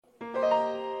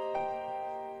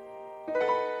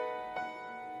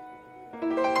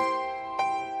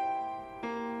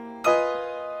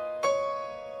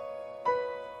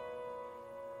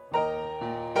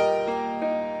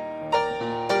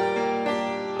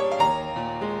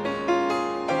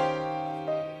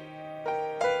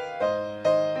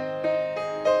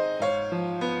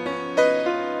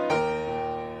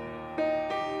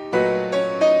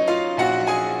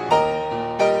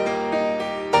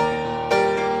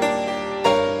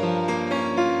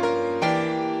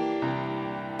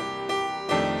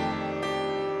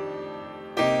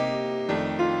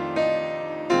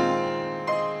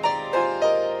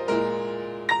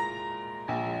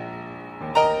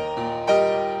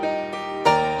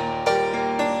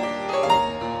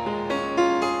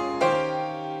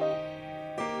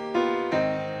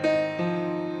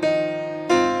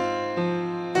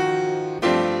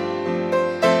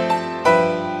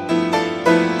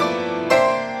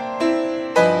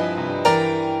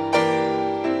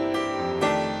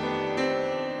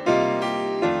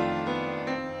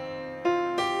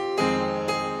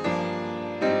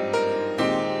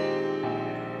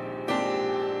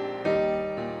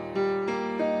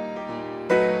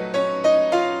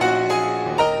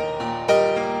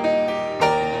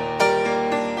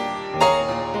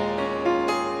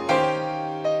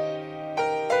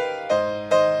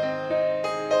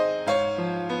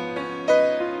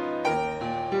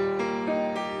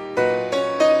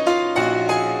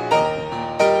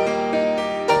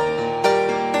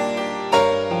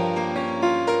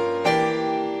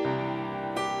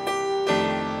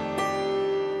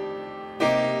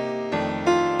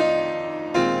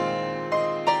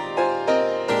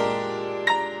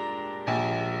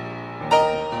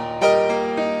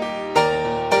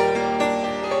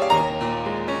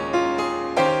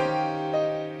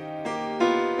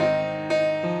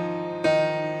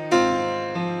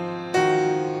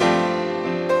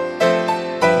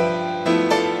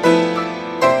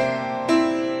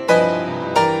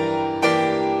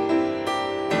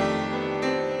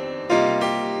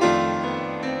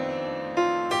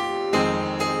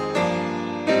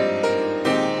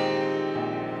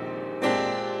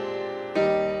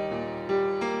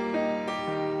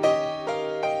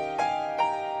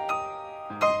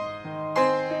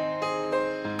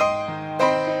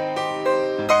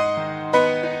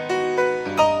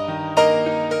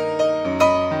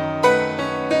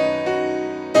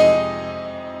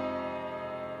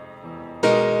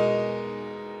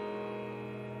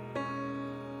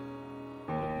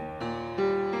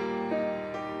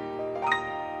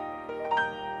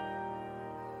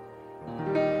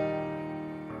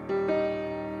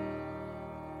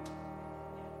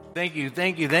Thank you.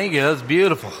 That's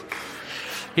beautiful.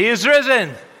 He is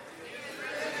risen.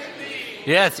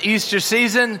 Yeah, it's Easter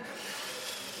season.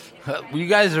 You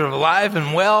guys are alive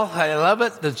and well. I love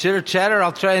it. The chitter chatter.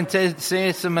 I'll try and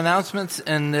say some announcements.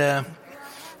 And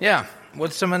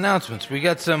what's some announcements? We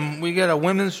got a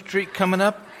women's retreat coming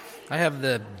up. I have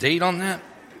the date on that.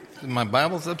 My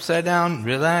Bible's upside down.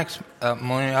 Relax.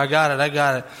 I got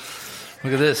it.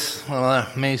 Look at this.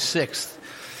 May 6th.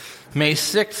 May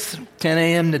 6th, 10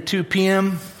 a.m. to 2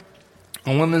 p.m.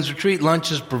 A women's retreat.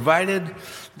 Lunch is provided.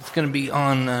 It's going to be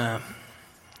on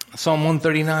Psalm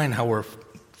 139, how we're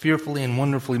fearfully and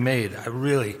wonderfully made.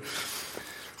 I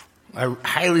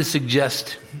highly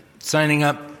suggest signing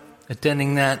up,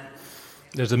 attending that.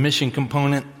 There's a mission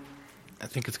component. I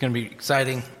think it's going to be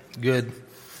exciting, good.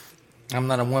 I'm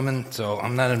not a woman, so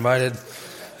I'm not invited,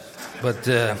 but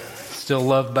still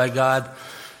loved by God.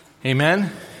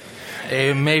 Amen.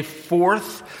 May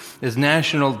 4th is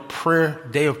National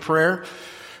Day of Prayer,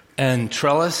 and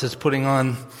Trellis is putting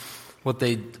on what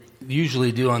they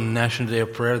usually do on the National Day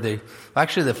of Prayer. The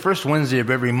first Wednesday of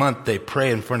every month, they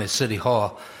pray in front of City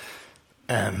Hall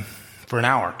for an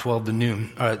hour, 12 to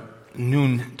noon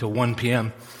to 1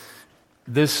 p.m.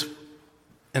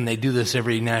 And they do this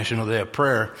every National Day of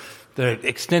Prayer. They're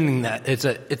extending that.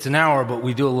 It's an hour, but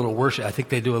we do a little worship. I think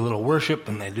they do a little worship,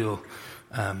 and they do.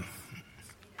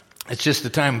 It's just the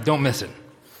time. Don't miss it.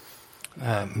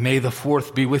 May the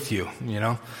 4th be with you. You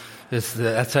know,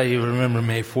 that's how you remember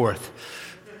May 4th.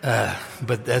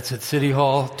 But that's at City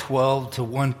Hall, 12 to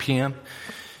 1 p.m.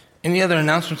 Any other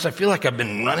announcements? I feel like I've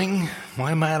been running.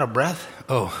 Why am I out of breath?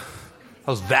 Oh,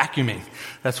 I was vacuuming.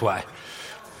 That's why.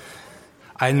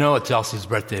 I know it's Elsie's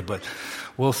birthday, but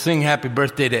we'll sing happy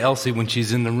birthday to Elsie when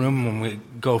she's in the room when we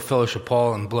go fellowship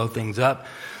hall and blow things up.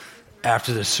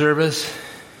 After the service,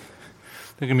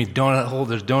 there's going to be donut holes.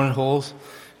 There's donut holes.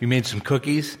 You made some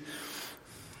cookies.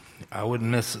 I wouldn't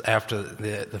miss after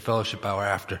the fellowship hour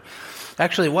after.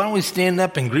 Actually, why don't we stand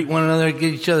up and greet one another,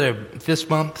 give each other fist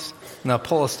bumps, and I'll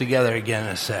pull us together again in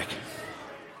a sec.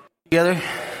 Together?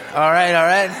 All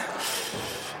right.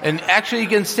 And actually, you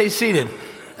can stay seated.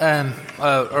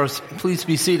 Or please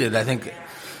be seated. I think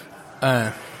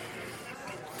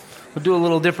we'll do a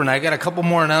little different. I got a couple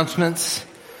more announcements,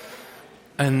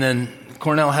 and then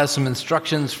Cornell has some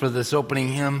instructions for this opening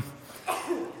hymn,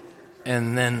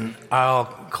 and then I'll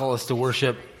call us to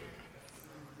worship.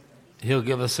 He'll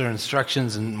give us our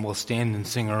instructions, and we'll stand and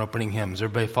sing our opening hymns.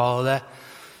 Everybody follow that?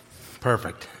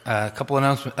 Perfect. A couple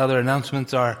other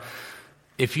announcements are,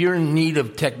 if you're in need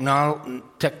of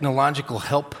technological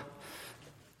help,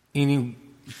 any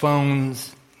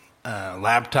phones,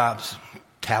 laptops,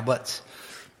 tablets,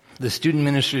 the Student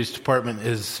Ministries Department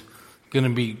is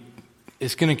going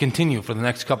to continue for the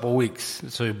next couple of weeks.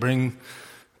 So you bring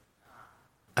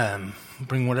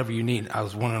whatever you need. I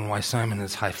was wondering why Simon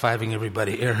is high-fiving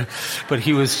everybody here, but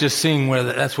he was just seeing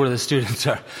that's where the students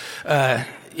are.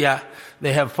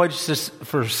 They have fudge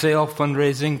for sale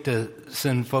fundraising to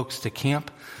send folks to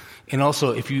camp. And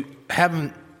also, if you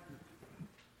haven't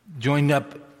joined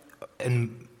up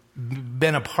and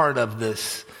been a part of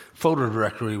this photo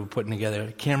directory we're putting together,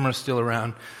 the camera's still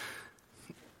around.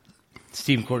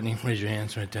 Steve and Courtney, raise your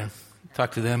hands right there.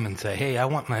 Talk to them and say, hey, I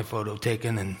want my photo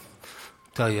taken, and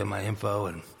tell you my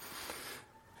info.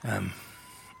 And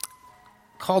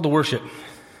call to worship.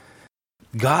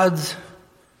 God's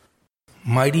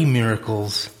mighty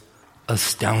miracles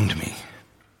astound me.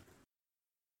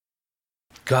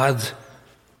 God's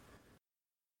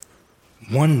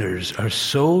wonders are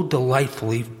so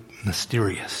delightfully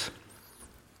mysterious.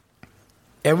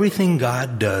 Everything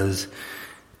God does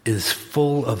is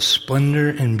full of splendor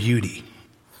and beauty.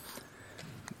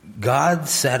 God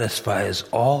satisfies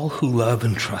all who love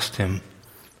and trust Him,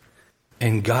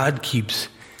 and God keeps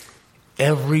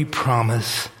every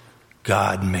promise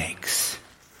God makes.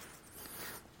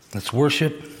 Let's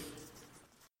worship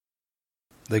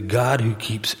the God who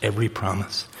keeps every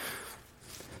promise.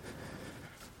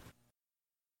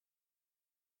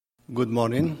 Good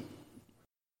morning.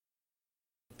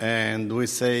 And we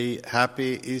say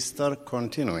Happy Easter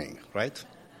continuing, right?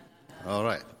 All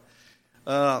right.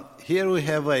 Here we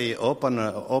have a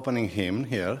opening hymn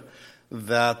here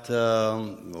that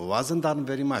wasn't done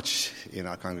very much in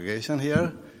our congregation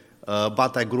here,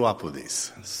 but I grew up with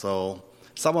this. So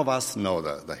some of us know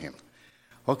the hymn.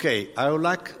 Okay, I would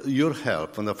like your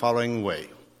help in the following way.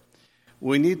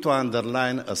 We need to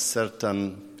underline a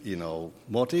certain,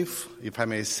 motive, if I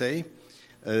may say.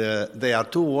 There are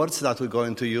two words that we're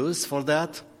going to use for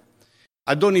that.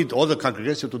 I don't need all the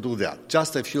congregation to do that,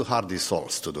 just a few hardy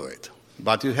souls to do it.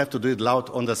 But you have to do it loud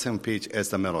on the same pitch as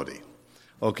the melody.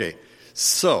 Okay,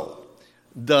 so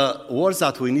the words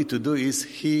that we need to do is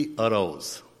he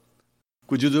arose.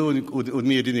 Could you do it with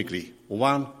me rhythmically?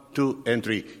 1, 2, and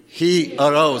 3. He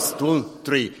arose. 2,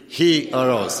 3. He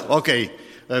arose. Okay.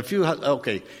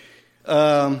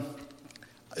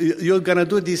 You're gonna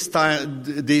do this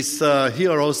he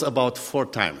arose about 4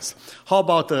 times. How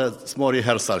about a small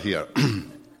rehearsal here?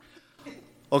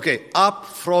 Okay. Up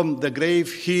from the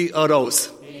grave, he arose.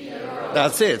 He arose.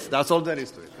 That's it. That's all there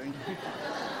is to it. Thank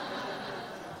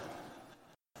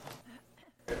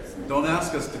you. Don't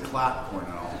ask us to clap,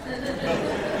 Cornell.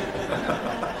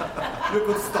 You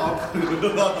could stop.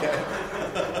 Okay.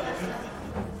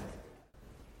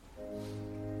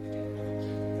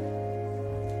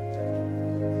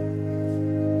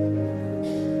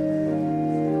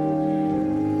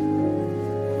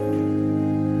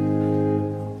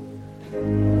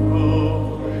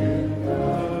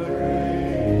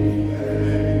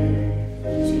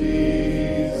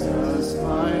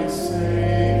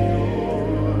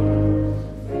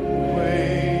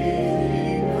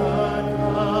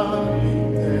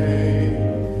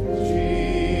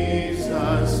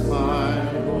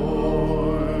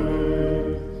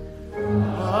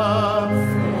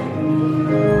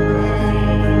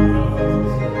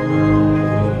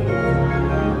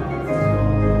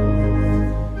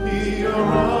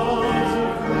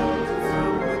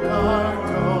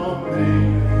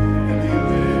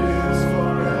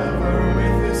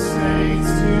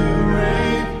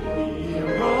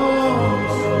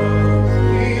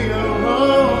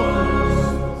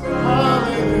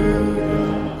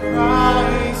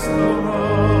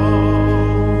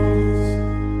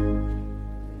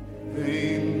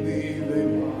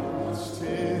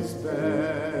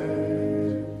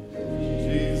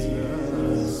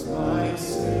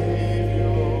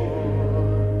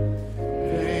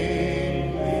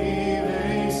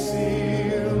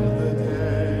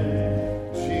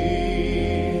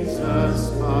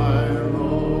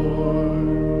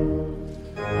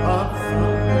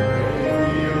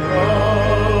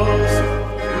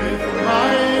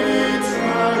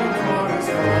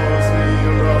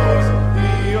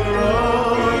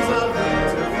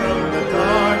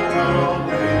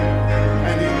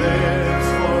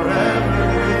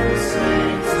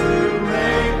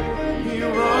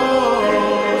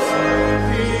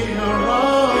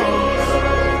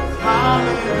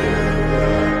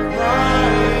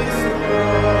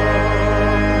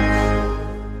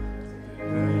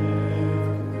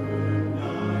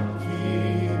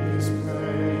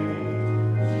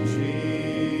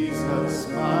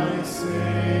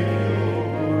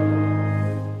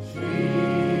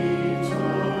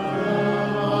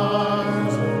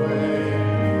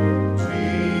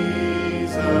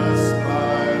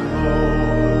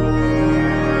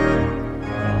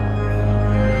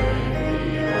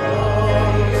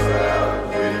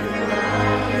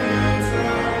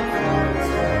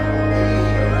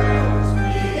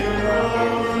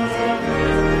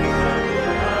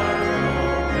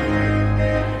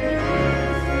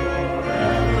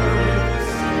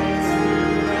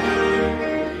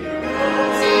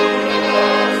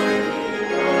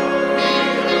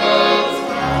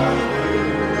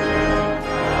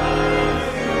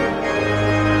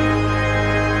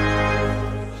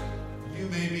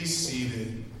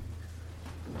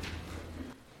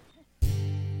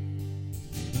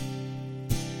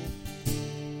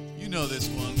 know this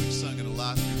one. We've sung it a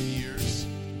lot through the years.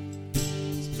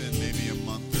 It's been maybe a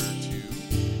month or two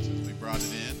since we brought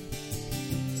it in.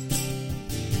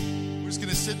 We're just going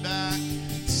to sit back,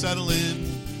 settle in.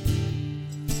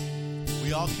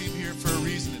 We all came here for a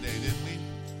reason today, didn't we?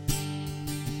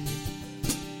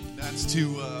 That's to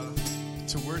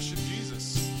worship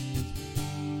Jesus.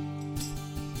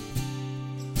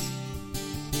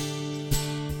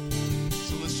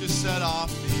 So let's just set off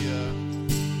the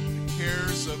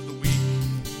cares of the week.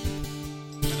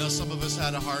 I know some of us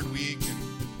had a hard week, and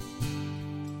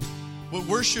what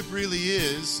worship really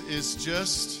is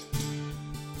just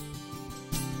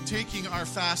taking our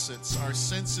facets, our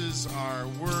senses, our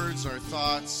words, our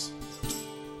thoughts,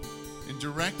 and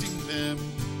directing them,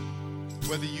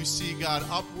 whether you see God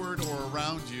upward or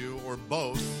around you, or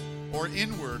both, or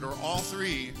inward, or all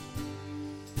three.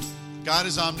 God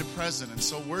is omnipresent, and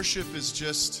so worship is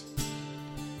just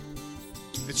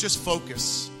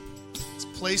focus. It's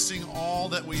placing all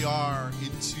that we are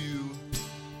into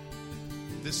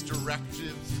this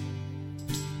directive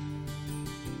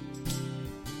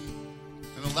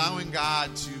and allowing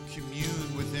God to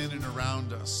commune within and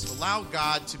around us. Allow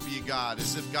God to be God,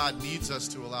 as if God needs us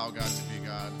to allow God to be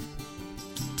God.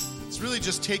 It's really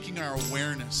just taking our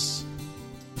awareness,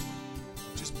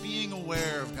 just being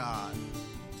aware of God.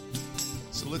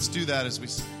 So let's do that as we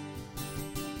sing.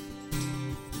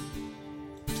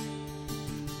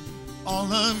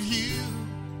 All of you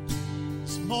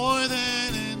is more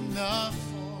than enough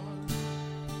for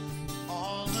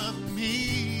all of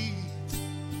me,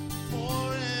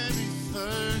 for every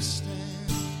thirst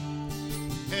and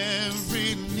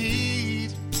every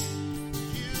need.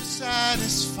 You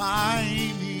satisfy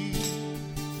me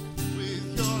with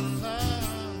your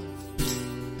love,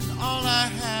 and all I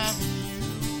have in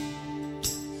you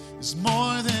is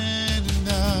more than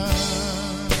enough.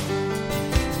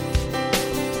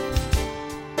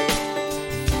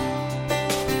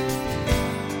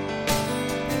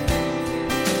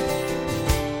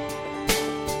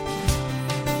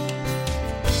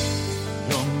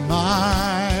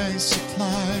 My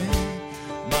supply,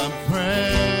 my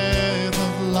breath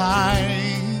of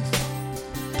life,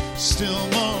 still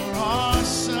more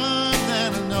awesome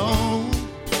than I know.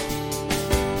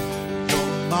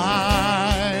 You're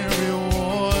my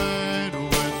reward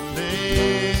worth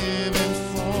living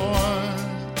for,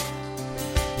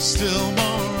 still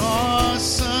more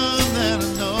awesome than I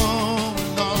know.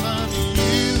 And all of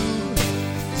you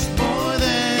is more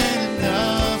than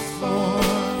enough for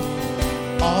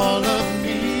all of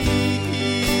me,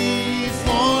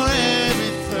 for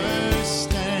every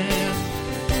thirst and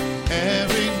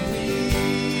every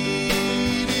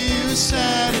need. You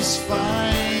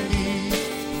satisfy me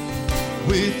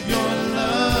with your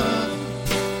love,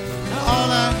 and all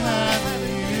I have in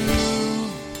you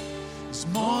is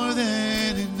more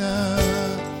than enough.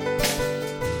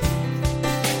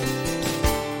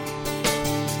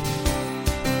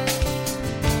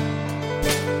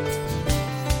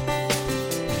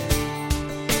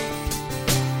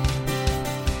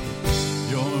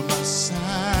 You're my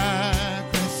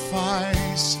sacrifice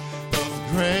of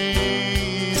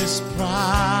greatest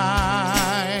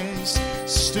price,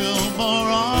 still more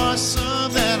awesome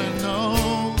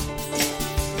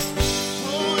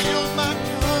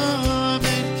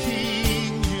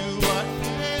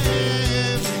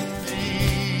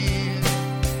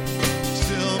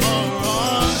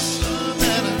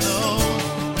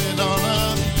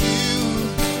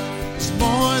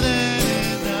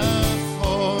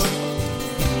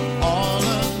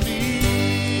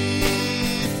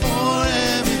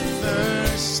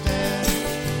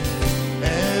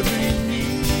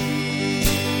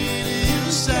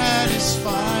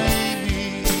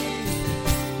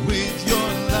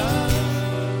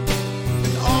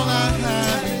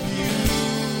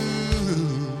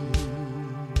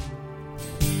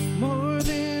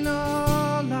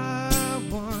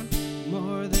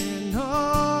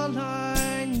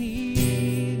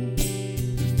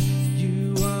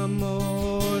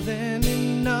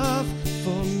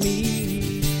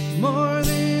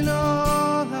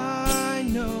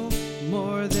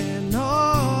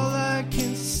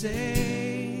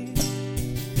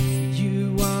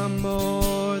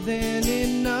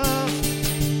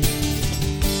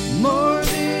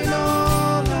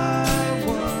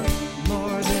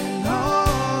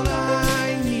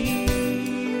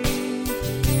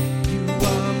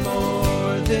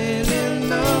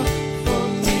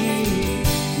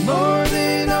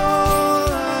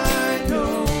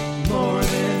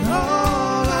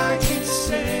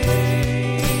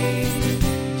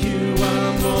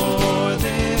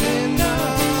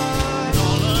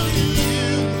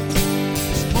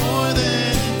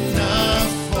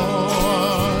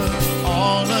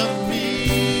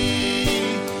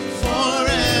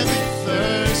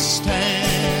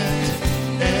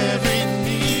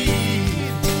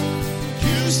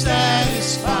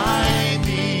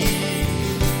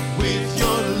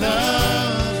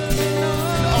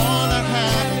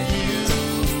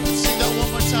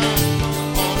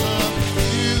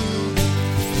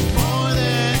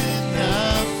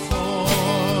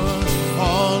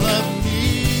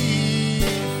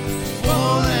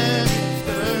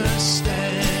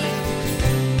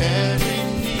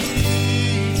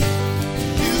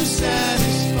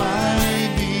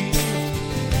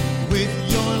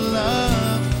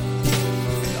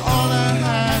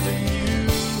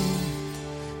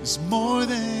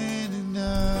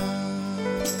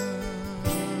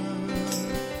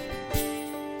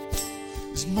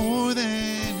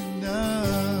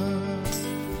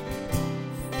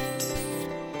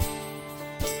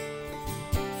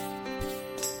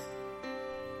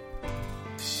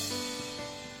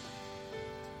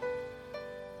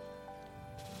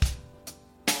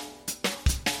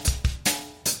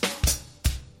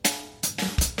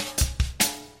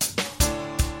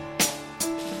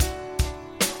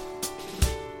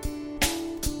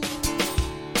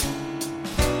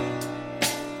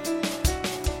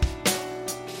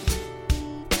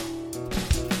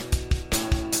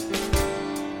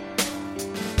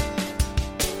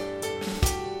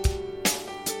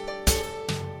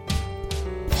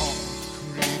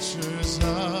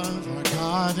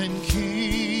and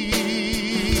King.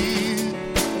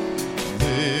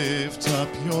 Lift up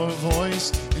your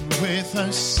voice and with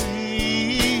us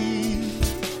sing.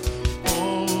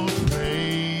 Oh,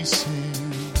 praise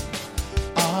Him.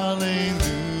 Alleluia.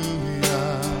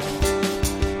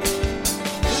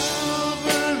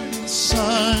 The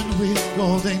sun with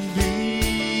golden beam.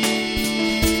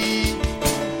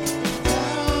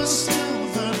 Thou still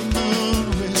the moon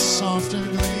with softer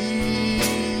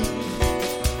gleam.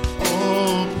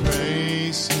 Oh,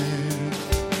 praise Him.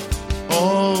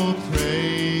 Oh,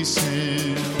 praise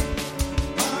Him.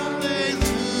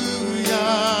 Alleluia.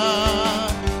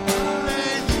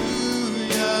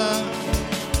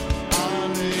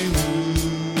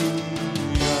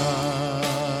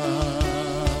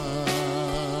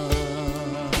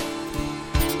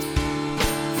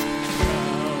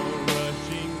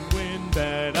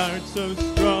 So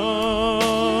strong,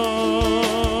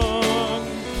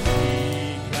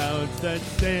 sea clouds that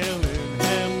sail in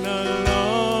heaven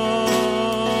along.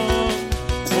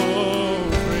 Oh,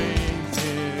 praise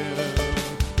Him,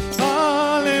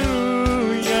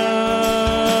 hallelujah.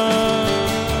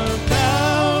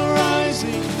 Thou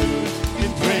rising moon,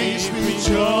 in praise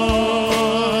rejoice.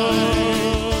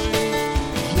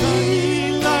 The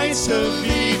lights of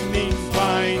evening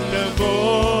find a voice.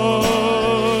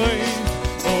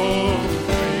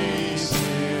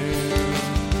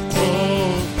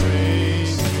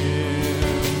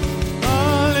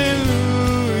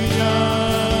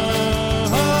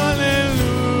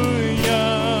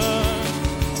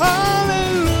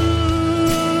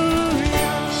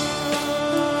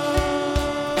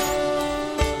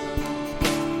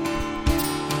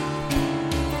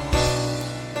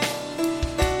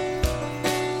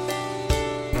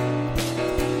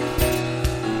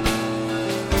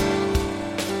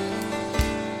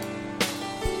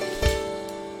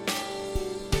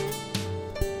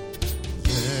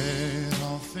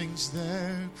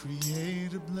 There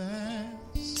Creator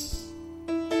bless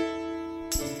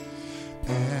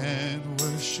and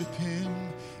worship Him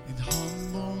in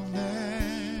humbleness.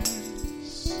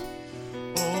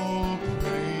 Oh,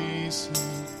 praise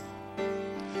Him,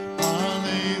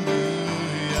 hallelujah.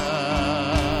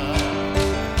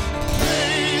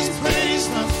 Praise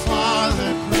the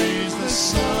Father, praise the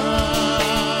Son,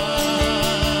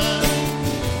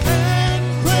 and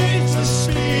praise the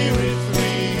Spirit,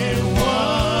 three in one.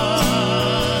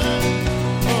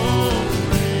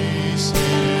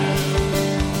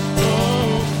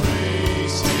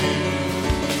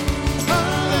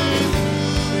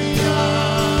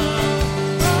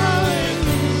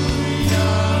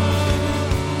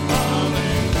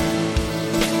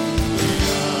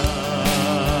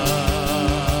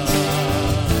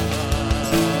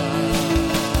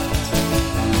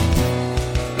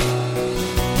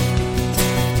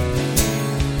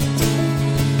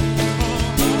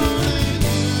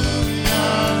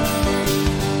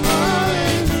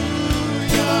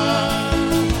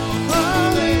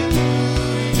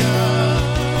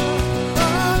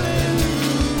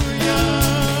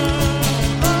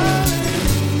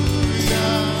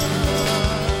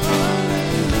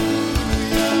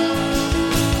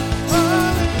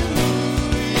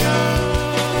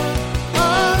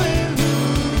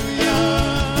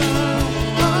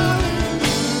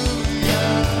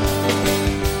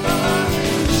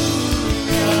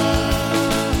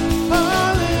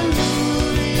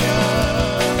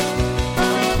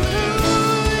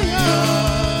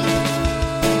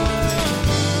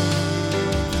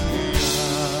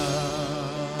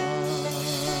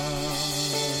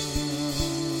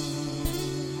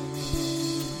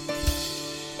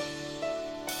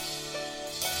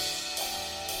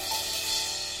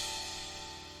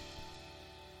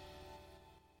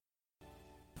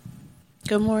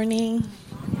 Good morning.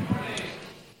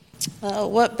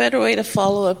 What better way to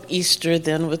follow up Easter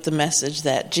than with the message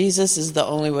that Jesus is the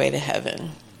only way to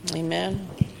heaven? Amen.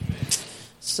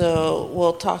 So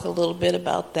we'll talk a little bit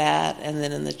about that, and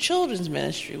then in the children's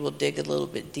ministry, we'll dig a little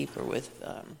bit deeper with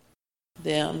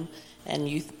them, and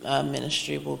youth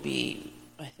ministry will be,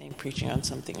 I think, preaching on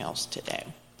something else today.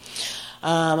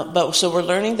 So we're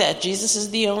learning that Jesus is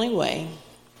the only way.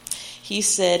 He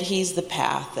said He's the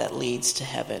path that leads to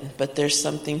heaven, but there's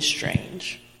something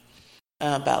strange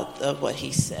about what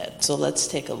He said. So let's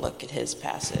take a look at His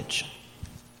passage.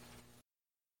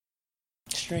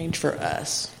 Strange for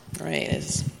us, right,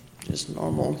 as just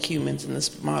normal humans in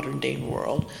this modern day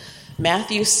world.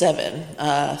 Matthew 7,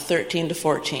 13 to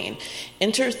 14.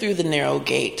 Enter through the narrow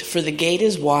gate, for the gate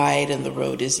is wide and the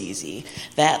road is easy.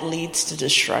 That leads to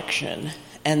destruction,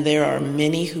 and there are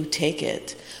many who take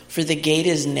it. For the gate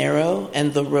is narrow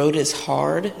and the road is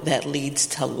hard that leads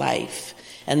to life,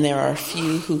 and there are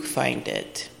few who find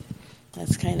it.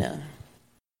 That's kind of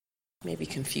maybe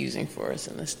confusing for us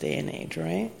in this day and age,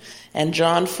 right? And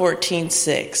John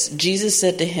 14:6, Jesus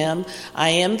said to him, I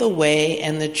am the way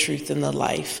and the truth and the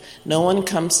life. No one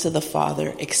comes to the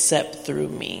Father except through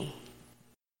me.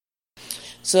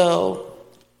 So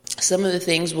some of the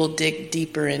things we'll dig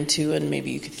deeper into, and maybe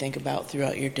you could think about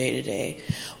throughout your day-to-day.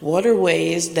 What are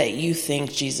ways that you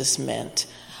think Jesus meant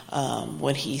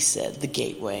when he said the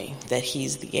gateway, that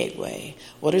he's the gateway?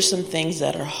 What are some things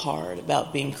that are hard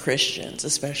about being Christians,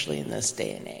 especially in this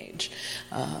day and age,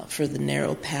 for the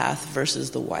narrow path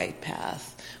versus the wide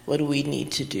path? What do we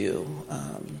need to do?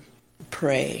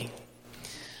 Pray,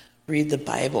 read the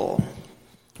Bible,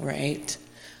 right?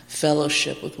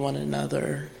 Fellowship with one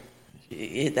another.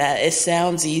 It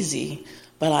sounds easy,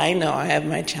 but I know I have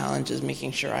my challenges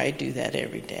making sure I do that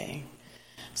every day.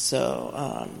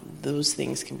 So those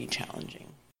things can be challenging.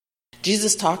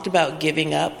 Jesus talked about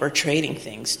giving up or trading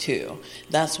things too.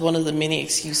 That's one of the many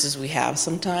excuses we have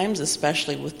sometimes,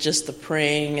 especially with just the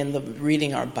praying and the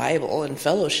reading our Bible and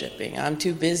fellowshipping. I'm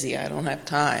too busy. I don't have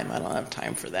time. I don't have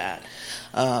time for that.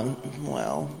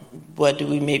 Well, what do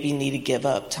we maybe need to give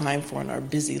up time for in our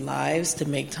busy lives to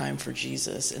make time for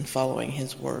Jesus and following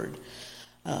his word?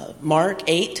 Mark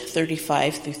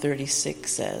 8:35-36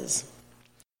 says,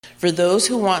 for those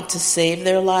who want to save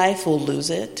their life will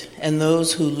lose it, and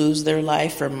those who lose their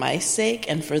life for my sake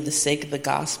and for the sake of the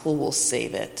gospel will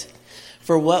save it.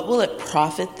 For what will it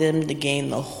profit them to gain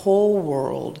the whole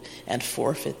world and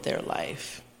forfeit their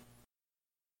life?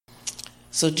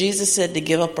 So Jesus said to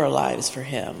give up our lives for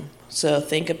him. So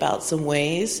think about some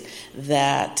ways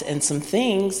that, and some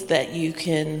things that you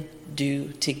can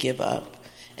do to give up,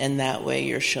 and that way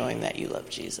you're showing that you love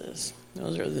Jesus.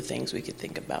 Those are the things we could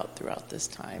think about throughout this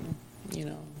time. You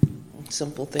know,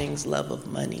 simple things, love of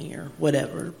money or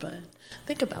whatever, but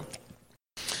think about that.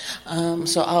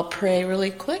 So I'll pray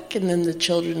really quick, and then the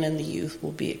children and the youth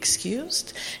will be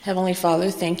excused. Heavenly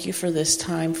Father, thank you for this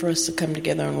time for us to come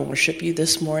together and worship you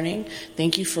this morning.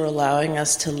 Thank you for allowing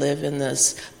us to live in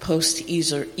this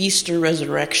post-Easter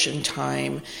resurrection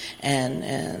time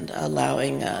and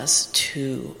allowing us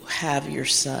to have your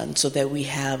Son so that we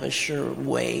have a sure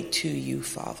way to you,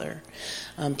 Father.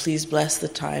 Please bless the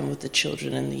time with the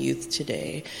children and the youth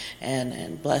today,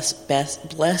 and bless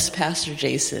Pastor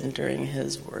Jason during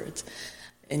his words.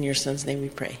 In your Son's name we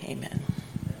pray. Amen.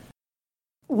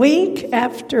 Week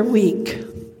after week,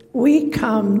 we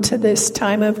come to this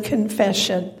time of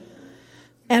confession,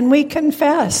 and we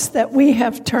confess that we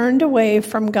have turned away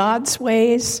from God's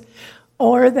ways,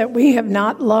 or that we have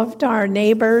not loved our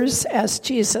neighbors as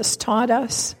Jesus taught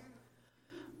us.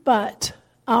 But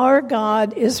our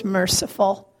God is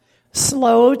merciful,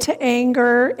 slow to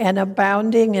anger, and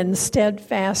abounding in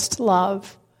steadfast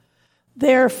love.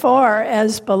 Therefore,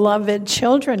 as beloved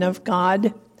children of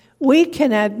God, we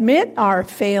can admit our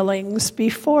failings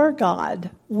before God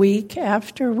week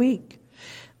after week.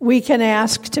 We can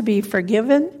ask to be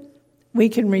forgiven. We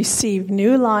can receive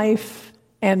new life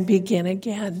and begin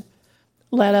again.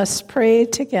 Let us pray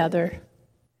together.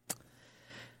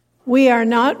 We are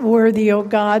not worthy, O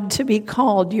God, to be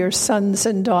called your sons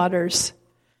and daughters.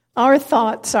 Our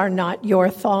thoughts are not your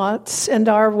thoughts, and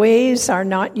our ways are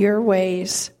not your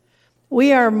ways.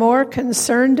 We are more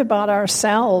concerned about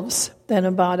ourselves than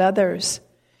about others.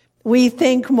 We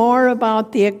think more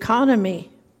about the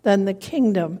economy than the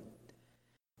kingdom.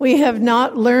 We have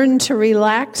not learned to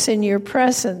relax in your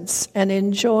presence and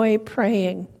enjoy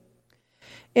praying.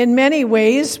 In many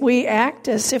ways, we act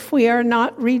as if we are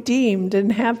not redeemed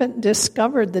and haven't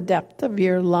discovered the depth of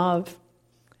your love.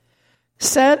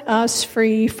 Set us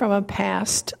free from a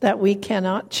past that we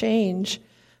cannot change,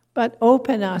 but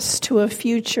open us to a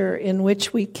future in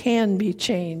which we can be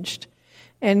changed,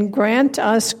 and grant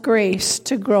us grace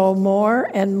to grow more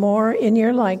and more in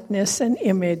your likeness and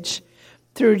image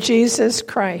through Jesus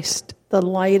Christ, the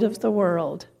light of the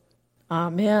world.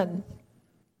 Amen.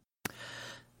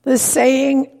 The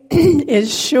saying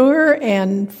is sure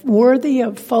and worthy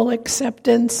of full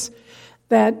acceptance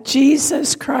that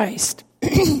Jesus Christ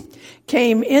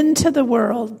came into the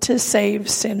world to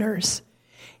save sinners.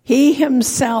 He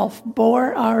himself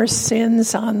bore our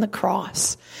sins on the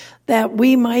cross, that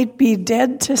we might be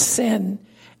dead to sin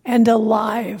and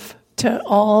alive to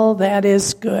all that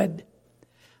is good.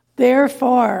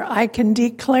 Therefore, I can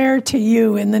declare to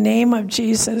you in the name of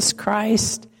Jesus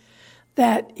Christ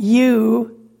that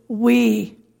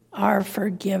we are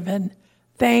forgiven.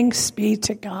 Thanks be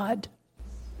to God.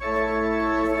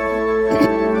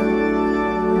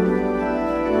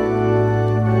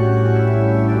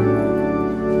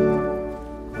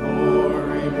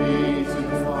 Glory be to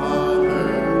the Father,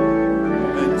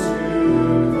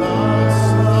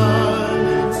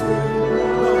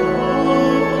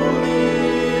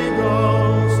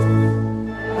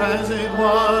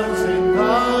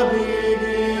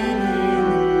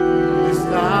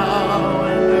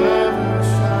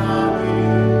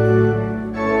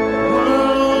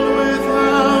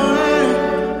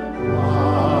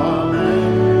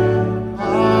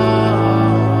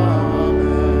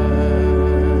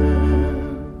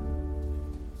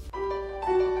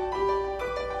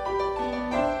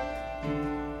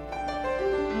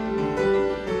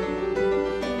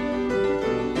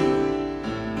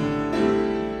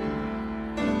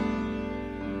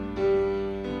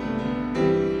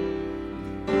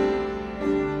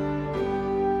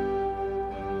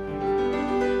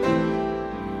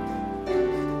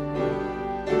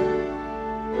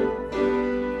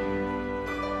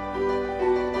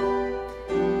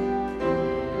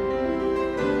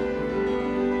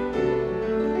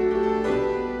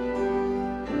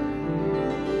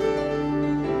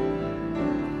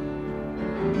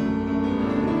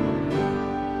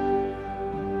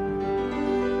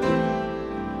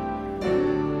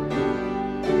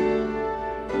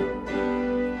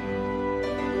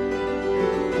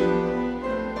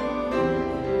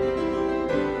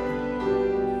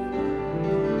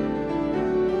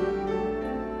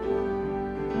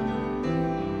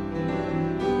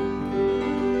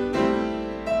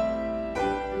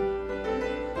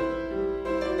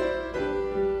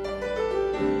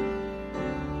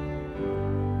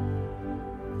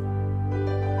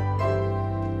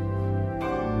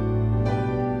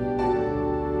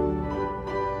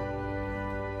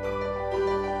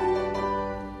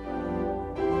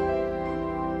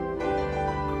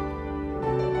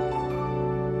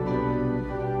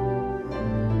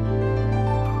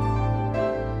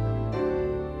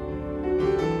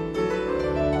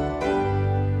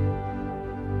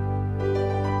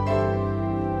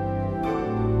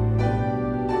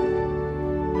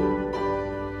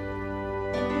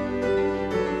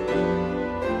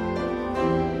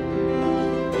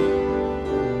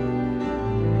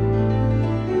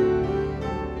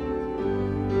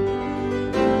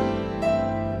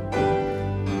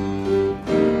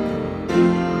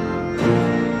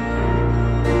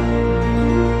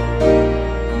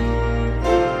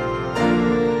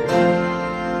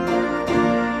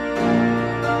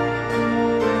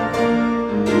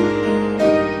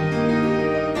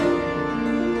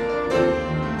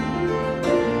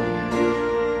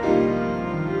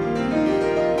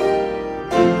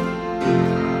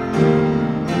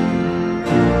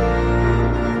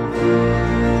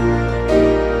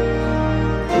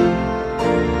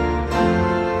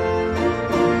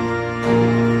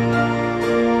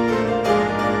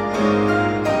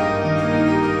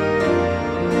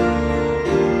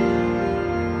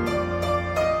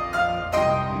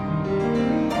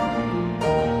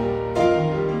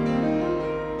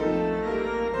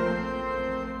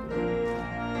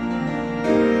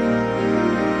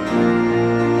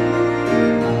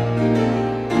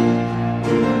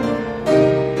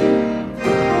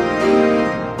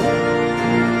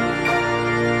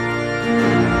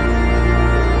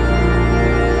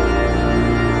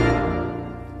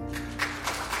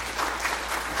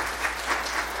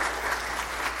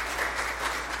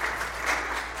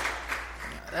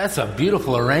 That's a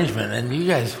beautiful arrangement, and you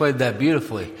guys played that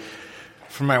beautifully.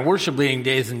 From my worship leading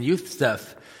days and youth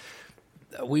stuff,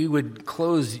 we would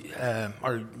close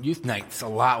our youth nights a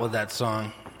lot with that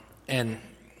song, and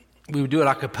we would do it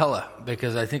a cappella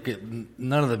because I think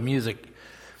none of the music,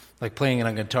 like playing it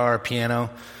on guitar or piano,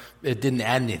 it didn't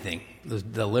add anything.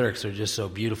 The lyrics are just so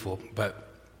beautiful. But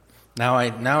now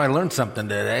I learned something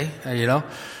today.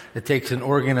 It takes an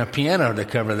organ and a piano to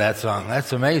cover that song.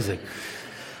 That's amazing.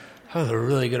 That was a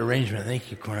really good arrangement.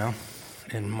 Thank you, Cornell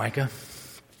and Micah.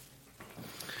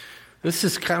 This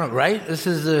is kind of right. This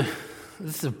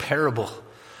is a parable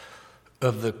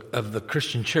of the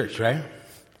Christian church, right?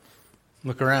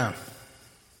 Look around.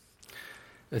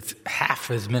 It's half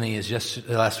as many as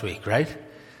last week, right?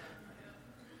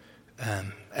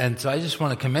 And so I just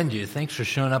want to commend you. Thanks for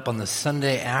showing up on the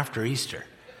Sunday after Easter,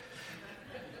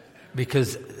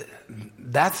 because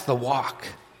that's the walk,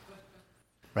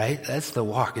 right? That's the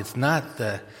walk. It's not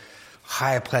the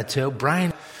high plateau.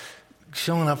 Brian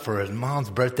showing up for his mom's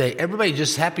birthday. Everybody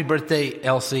just happy birthday,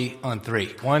 Elsie, on 3.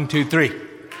 1, 2, 3. Happy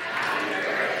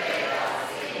birthday,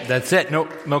 Elsie. That's it.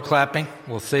 No clapping.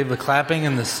 We'll save the clapping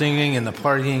and the singing and the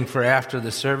partying for after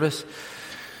the service.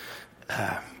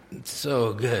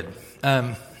 So good.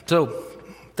 So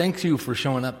thank you for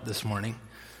showing up this morning.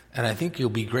 And I think you'll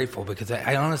be grateful because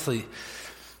I honestly,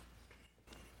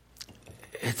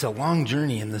 it's a long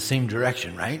journey in the same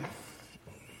direction, right?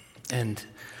 And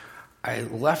I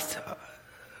left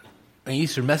an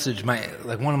Easter message,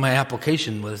 one of my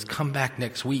application was come back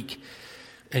next week,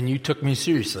 and you took me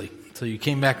seriously. So you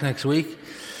came back next week,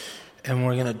 and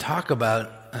we're going to talk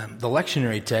about the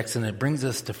lectionary text, and it brings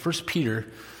us to 1 Peter,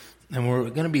 and we're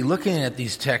going to be looking at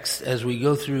these texts as we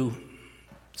go through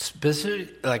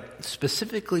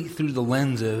specifically through the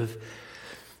lens of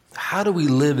how do we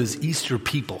live as Easter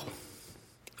people,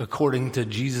 according to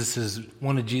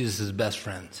one of Jesus' best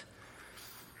friends.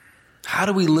 How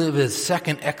do we live as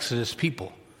second Exodus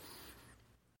people?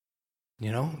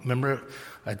 Remember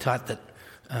I taught that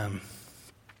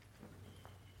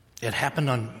it happened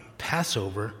on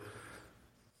Passover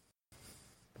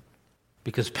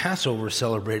because Passover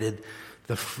celebrated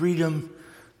the freedom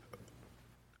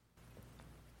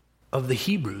of the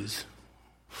Hebrews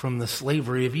from the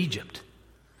slavery of Egypt.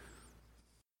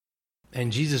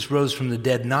 And Jesus rose from the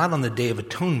dead not on the Day of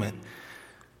Atonement,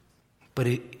 but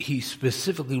he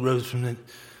specifically rose from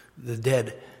the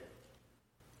dead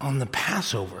on the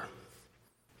Passover,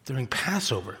 during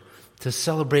Passover, to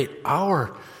celebrate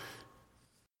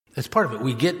as part of it.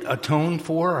 We get atoned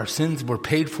for, our sins were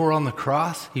paid for on the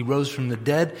cross. He rose from the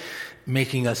dead,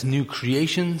 making us new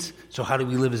creations. So how do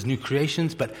we live as new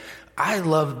creations? But I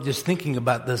love just thinking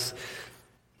about this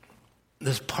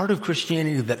part of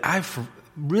Christianity that I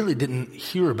really didn't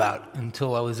hear about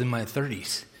until I was in my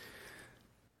 30s.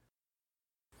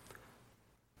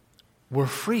 We're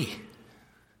free.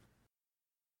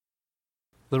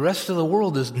 The rest of the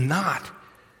world is not.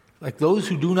 Like those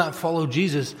who do not follow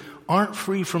Jesus aren't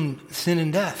free from sin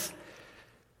and death.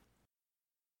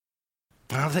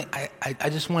 I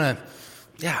just want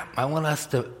to, I want us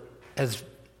to, as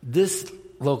this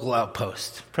local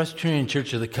outpost, Presbyterian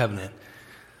Church of the Covenant,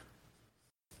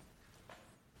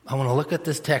 I want to look at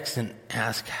this text and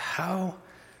ask, how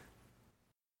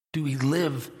do we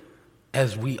live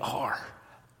as we are?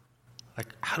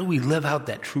 How do we live out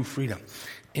that true freedom?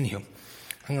 Anywho,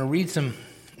 I'm going to read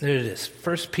there it is,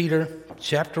 1 Peter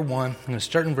chapter 1. I'm going to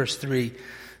start in verse 3,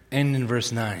 end in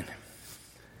verse 9.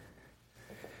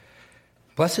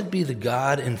 Blessed be the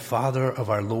God and Father of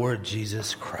our Lord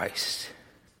Jesus Christ.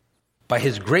 By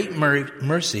his great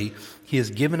mercy, he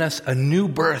has given us a new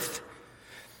birth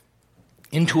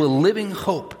into a living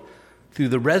hope through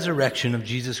the resurrection of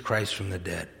Jesus Christ from the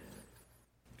dead,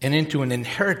 and into an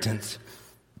inheritance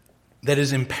that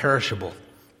is imperishable,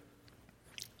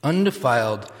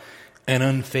 undefiled, and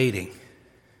unfading,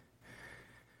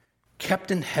 kept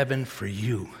in heaven for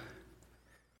you,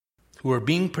 who are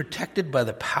being protected by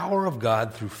the power of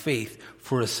God through faith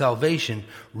for a salvation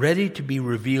ready to be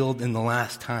revealed in the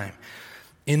last time.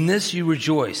 In this you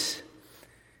rejoice,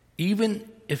 even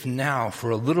if now for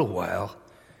a little while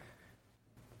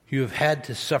you have had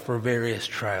to suffer various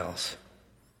trials,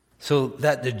 so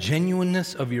that the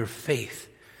genuineness of your faith,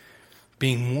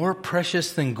 being more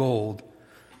precious than gold,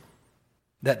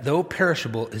 that though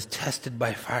perishable is tested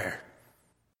by fire,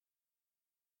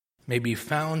 may be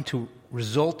found to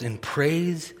result in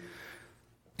praise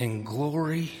and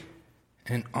glory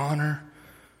and honor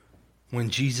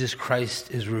when Jesus Christ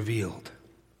is revealed.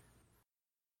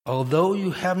 Although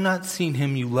you have not seen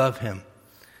him, you love him.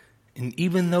 And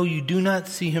even though you do not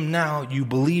see him now, you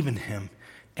believe in him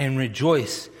and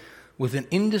rejoice with an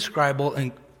indescribable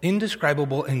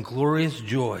indescribable and glorious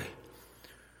joy,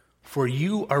 for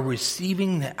you are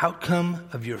receiving the outcome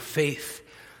of your faith,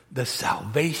 the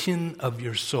salvation of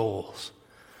your souls.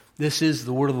 This is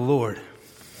the word of the Lord.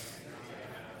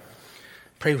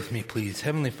 Pray with me, please.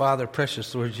 Heavenly Father,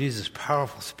 precious Lord Jesus,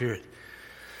 powerful Spirit,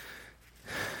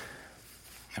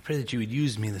 I pray that you would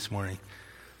use me this morning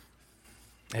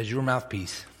as your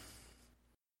mouthpiece.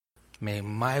 May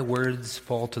my words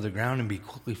fall to the ground and be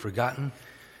quickly forgotten,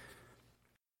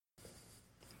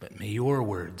 but may your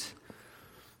words,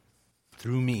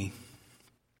 through me,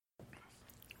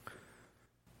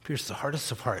 pierce the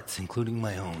hardest of hearts, including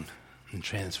my own, and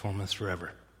transform us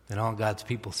forever. And all God's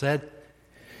people said,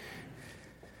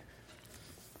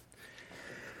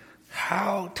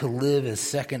 how to live as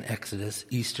second Exodus,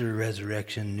 Easter,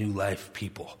 resurrection, new life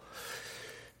people.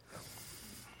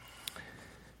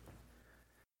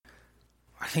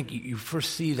 I think you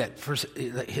first see that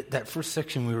first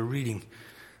section we were reading,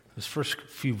 those first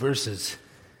few verses.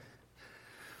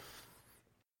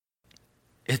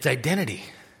 It's identity.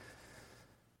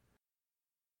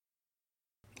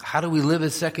 How do we live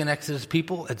as second Exodus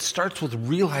people? It starts with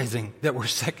realizing that we're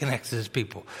second Exodus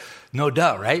people. No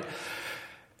doubt, right?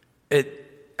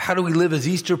 How do we live as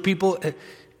Easter people?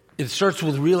 It starts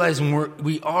with realizing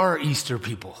we are Easter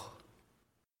people.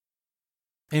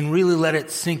 And really let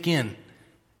it sink in.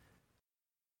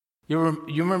 You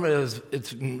remember,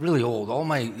 it's really old. All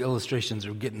my illustrations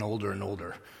are getting older and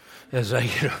older. Do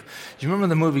you remember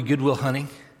the movie Good Will Hunting?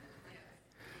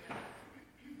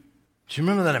 Do you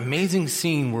remember that amazing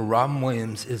scene where Robin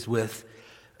Williams is with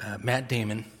Matt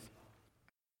Damon?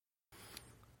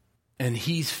 And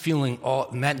he's feeling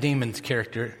Matt Damon's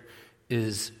character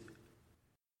was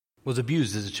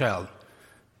abused as a child.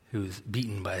 He was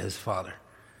beaten by his father,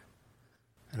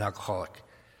 an alcoholic.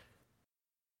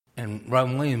 And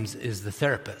Robin Williams is the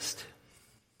therapist.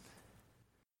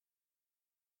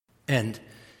 And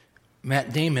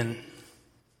Matt Damon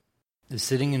is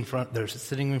sitting in front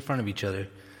of each other.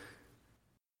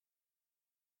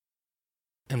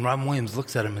 And Robin Williams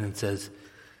looks at him and says,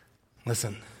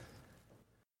 listen,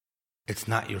 it's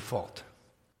not your fault.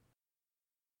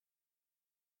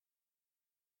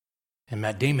 And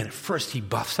Matt Damon, at first, he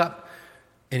buffs up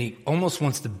and he almost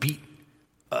wants to beat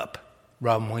up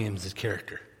Robin Williams'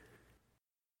 character.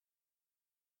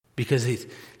 Because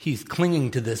he's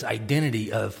clinging to this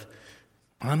identity of,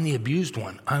 I'm the abused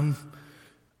one. I'm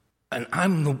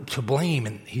to blame.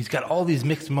 And he's got all these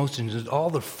mixed emotions, all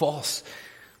the false.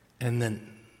 And then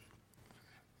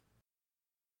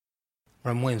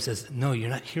Robin Williams says, no, you're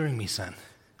not hearing me, son.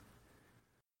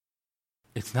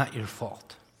 It's not your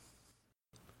fault.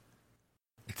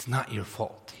 It's not your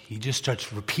fault. He just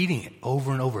starts repeating it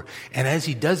over and over. And as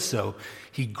he does so,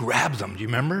 he grabs them. Do you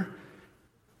remember?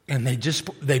 And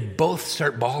they both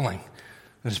start bawling,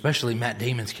 especially Matt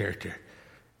Damon's character.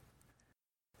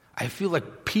 I feel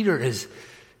like Peter is,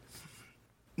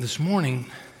 this morning,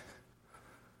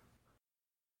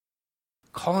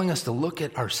 calling us to look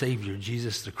at our Savior,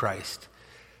 Jesus the Christ,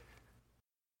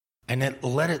 and then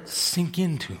let it sink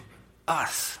into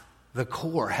us, the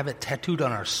core, have it tattooed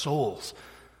on our souls,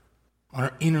 on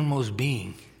our innermost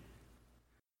being.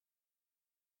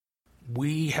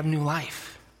 We have new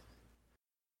life.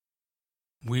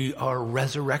 We are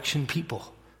resurrection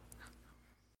people.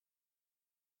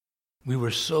 We are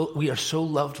so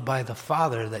loved by the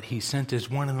Father that He sent His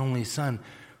one and only Son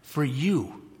for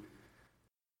you.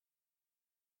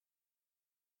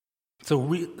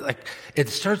 So it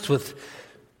starts with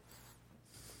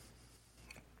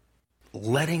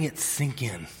letting it sink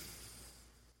in.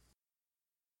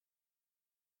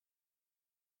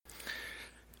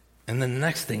 And then the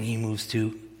next thing he moves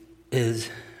to is,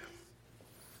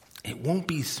 it won't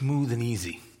be smooth and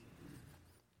easy.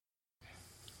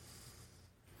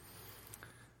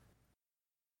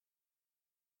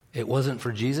 It wasn't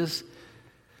for Jesus.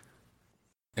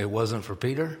 It wasn't for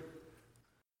Peter.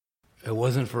 It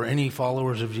wasn't for any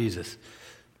followers of Jesus.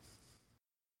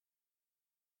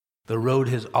 The road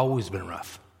has always been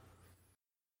rough.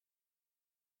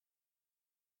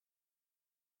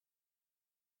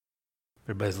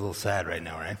 Everybody's a little sad right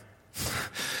now, right?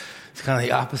 It's kind of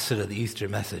the opposite of the Easter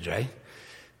message, right?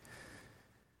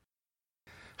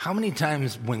 How many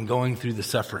times when going through the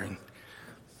suffering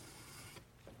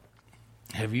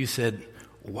have you said,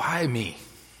 why me?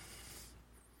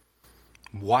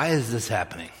 Why is this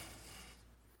happening?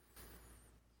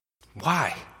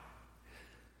 Why?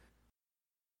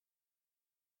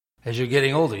 As you're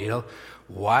getting older,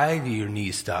 why do your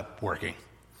knees stop working?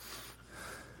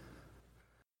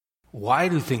 Why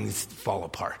do things fall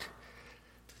apart?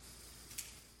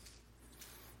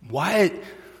 Why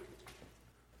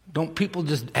Don't people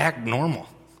just act normal?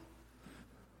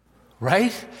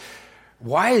 Right?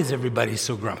 Why is everybody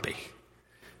so grumpy?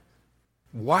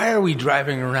 Why are we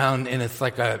driving around and it's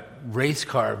like a race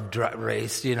car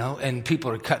race, and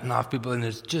people are cutting off people and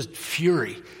there's just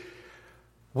fury?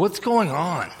 What's going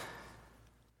on?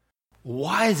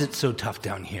 Why is it so tough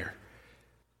down here?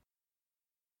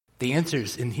 The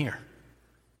answer's in here.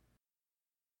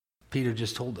 Peter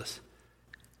just told us.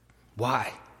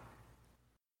 Why?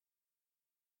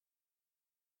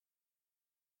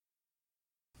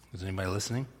 Is anybody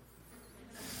listening?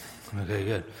 Okay,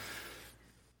 good.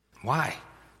 Why?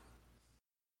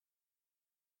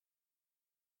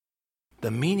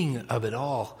 The meaning of it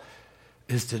all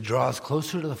is to draw us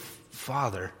closer to the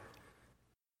Father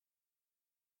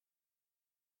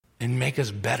and make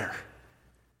us better.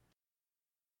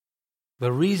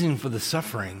 The reason for the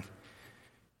suffering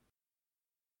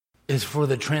is for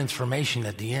the transformation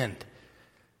at the end.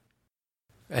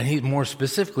 And he more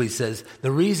specifically says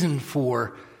the reason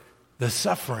for the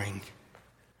suffering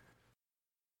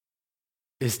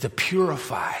is to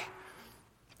purify,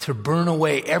 to burn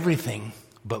away everything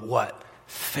but what?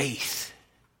 Faith.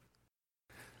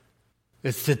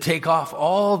 It's to take off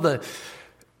all the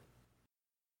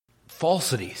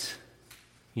falsities.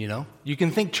 You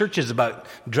can think church is about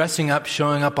dressing up,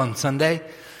 showing up on Sunday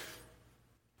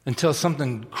until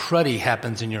something cruddy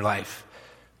happens in your life,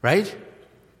 right?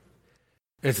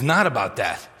 It's not about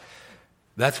that.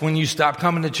 That's when you stop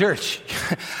coming to church.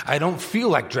 I don't feel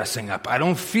like dressing up. I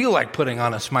don't feel like putting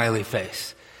on a smiley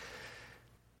face.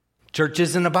 Church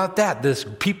isn't about that.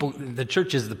 The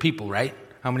church is the people, right?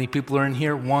 How many people are in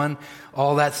here? One,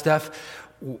 all that stuff.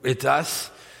 It's us.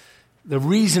 The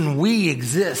reason we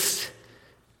exist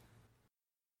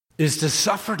is to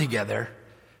suffer together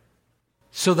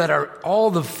so that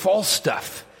all the false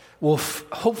stuff will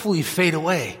hopefully fade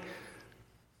away.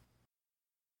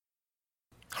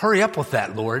 Hurry up with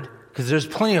that, Lord, because there's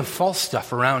plenty of false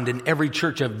stuff around in every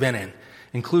church I've been in,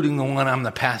 including the one I'm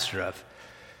the pastor of.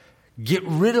 Get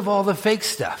rid of all the fake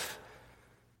stuff.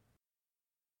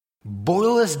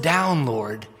 Boil us down,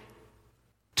 Lord,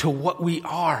 to what we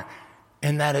are,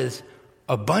 and that is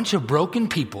a bunch of broken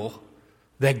people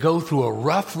that go through a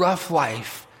rough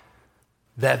life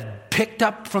that picked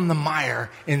up from the mire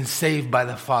and saved by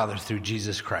the Father through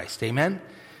Jesus Christ. Amen?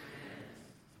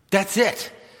 That's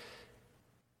it.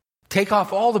 Take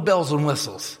off all the bells and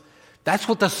whistles. That's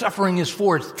what the suffering is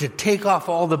for. It's to take off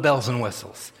all the bells and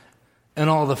whistles and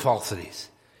all the falsities.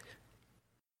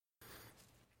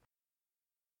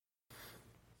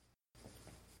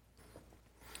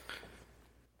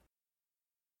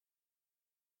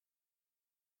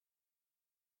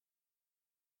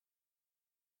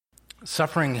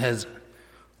 Suffering has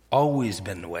always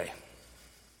been the way.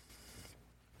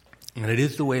 And it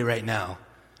is the way right now.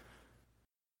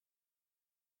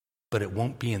 But it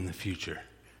won't be in the future.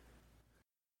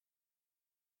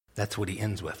 That's what he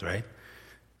ends with, right?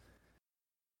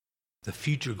 The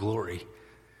future glory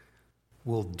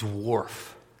will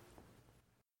dwarf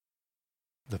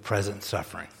the present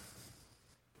suffering.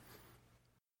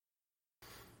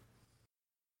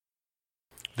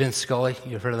 Vince Scully,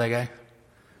 you ever heard of that guy?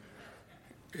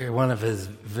 One of his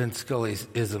Vince Scully's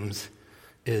isms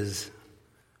is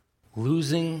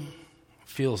losing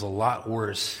feels a lot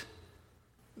worse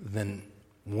than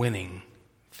winning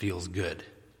feels good.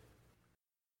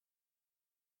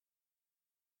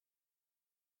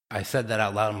 I said that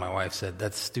out loud and my wife said,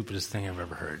 that's the stupidest thing I've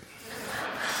ever heard.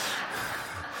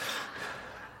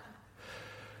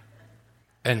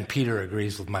 And Peter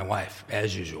agrees with my wife,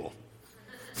 as usual.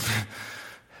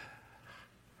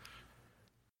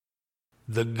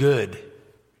 The good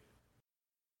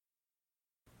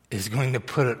is going to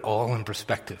put it all in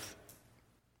perspective.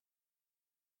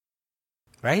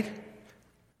 Right?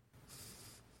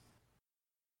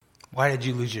 Why did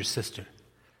you lose your sister?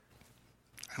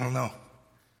 I don't know.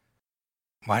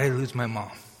 Why did I lose my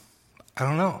mom? I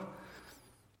don't know.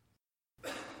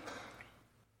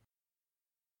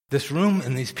 This room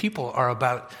and these people are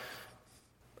about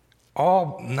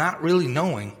all not really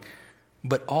knowing,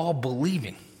 but all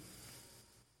believing.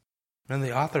 And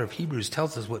the author of Hebrews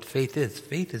tells us what faith is.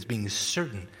 Faith is being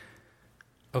certain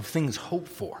of things hoped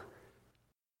for.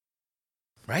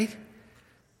 Right?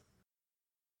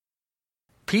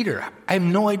 Peter, I have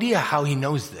no idea how he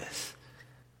knows this.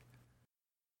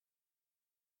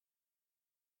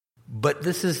 But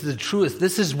this is the truth.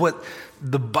 This is what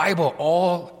the Bible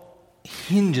all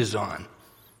hinges on.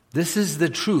 This is the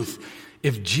truth.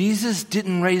 If Jesus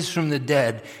didn't raise from the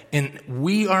dead and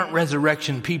we aren't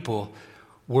resurrection people,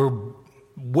 we're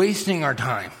wasting our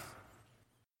time.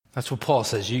 That's what Paul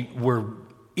says. We're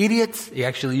idiots. He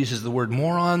actually uses the word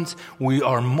morons. We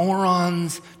are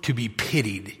morons to be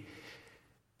pitied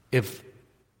if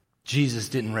Jesus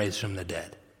didn't raise from the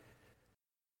dead.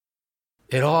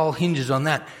 It all hinges on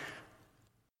that.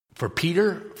 For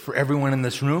Peter, for everyone in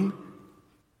this room,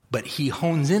 but he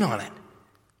hones in on it.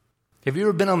 Have you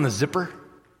ever been on the zipper?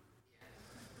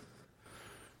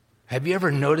 Have you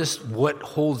ever noticed what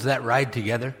holds that ride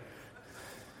together?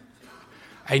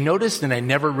 I noticed and I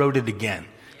never rode it again.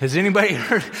 Has anybody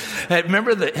heard?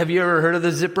 Have you ever heard of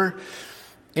the zipper?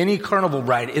 Any carnival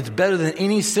ride, it's better than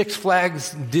any Six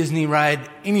Flags, Disney ride,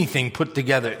 anything put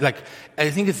together. Like, I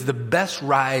think it's the best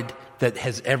ride that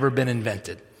has ever been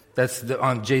invented. That's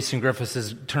on Jason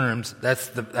Griffiths' terms. That's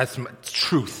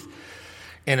truth.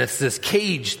 And it's this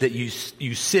cage that you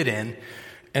sit in,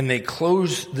 and they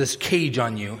close this cage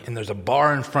on you, and there's a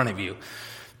bar in front of you.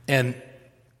 And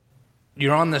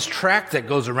you're on this track that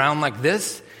goes around like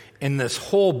this, and this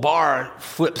whole bar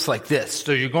flips like this.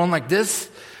 So you're going like this,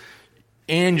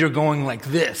 and you're going like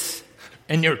this.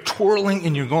 And you're twirling,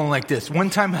 and you're going like this. One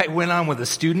time I went on with a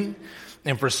student,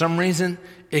 and for some reason,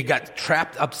 it got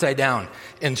trapped upside down.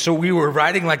 And so we were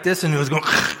riding like this, and it was going,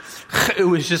 it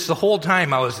was just the whole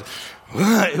time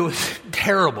it was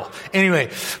terrible. Anyway,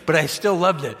 but I still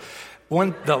loved it.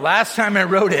 The last time I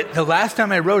rode it,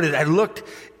 I looked,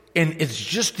 and it's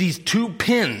just these two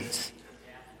pins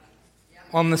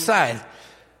on the side.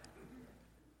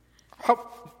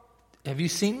 Have you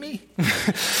seen me?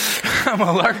 I'm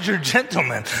a larger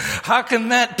gentleman. How can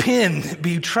that pin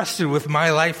be trusted with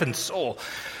my life and soul?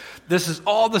 This is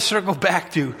all to circle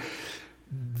back to.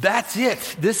 That's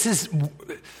it. This is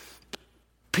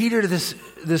Peter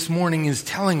this morning is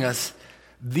telling us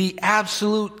the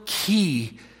absolute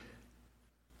key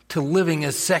to living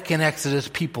as second Exodus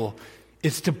people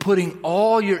is to putting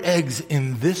all your eggs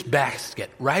in this basket,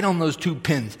 right on those two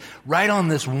pins, right on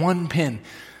this one pin.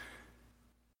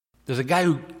 There's a guy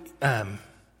who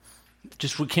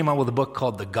just came out with a book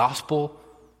called The Gospel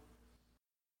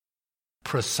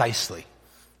Precisely.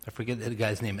 I forget the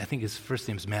guy's name. I think his first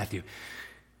name's Matthew.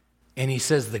 And he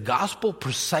says the gospel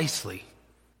precisely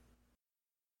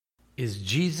is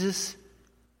Jesus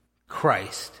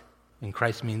Christ, and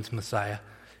Christ means Messiah,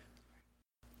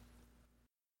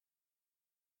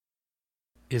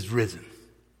 is risen.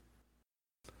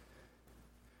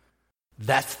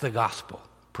 That's the gospel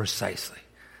precisely.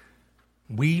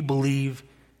 We believe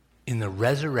in the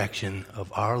resurrection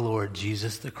of our Lord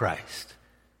Jesus the Christ.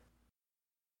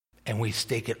 And we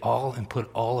stake it all and put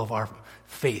all of our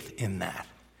faith in that.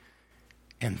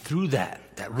 And through that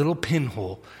little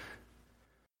pinhole,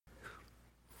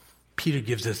 Peter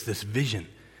gives us this vision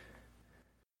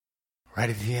right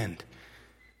at the end,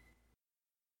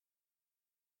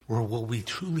 where we'll be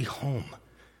truly home.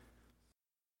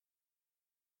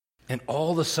 And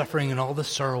all the suffering and all the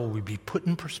sorrow will be put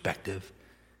in perspective,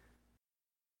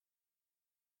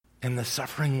 and the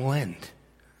suffering will end.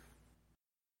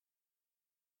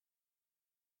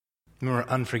 Remember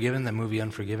Unforgiven, that movie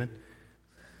Unforgiven?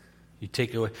 You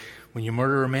take away, when you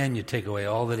murder a man, you take away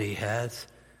all that he has,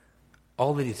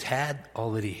 all that he's had,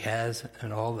 all that he has,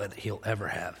 and all that he'll ever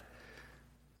have.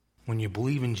 When you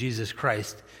believe in Jesus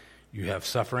Christ, you have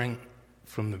suffering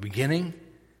from the beginning.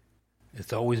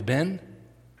 It's always been,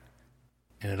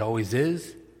 and it always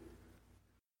is,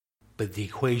 but the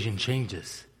equation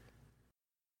changes.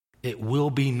 It will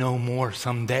be no more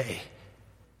someday.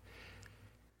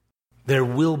 There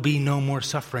will be no more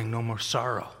suffering, no more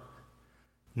sorrow,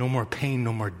 no more pain,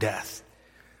 no more death.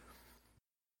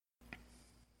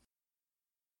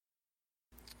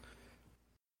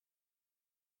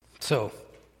 So,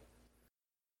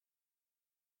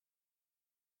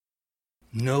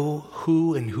 know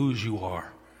who and whose you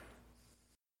are.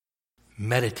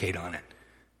 Meditate on it.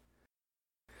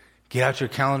 Get out your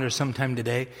calendar sometime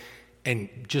today and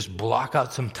just block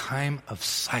out some time of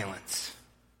silence.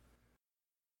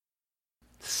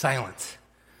 Silence.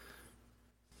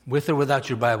 With or without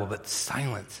your Bible, but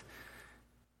silence.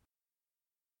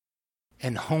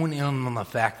 And hone in on the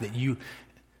fact that you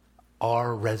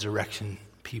are resurrection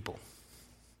people.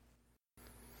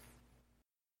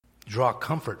 Draw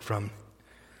comfort from,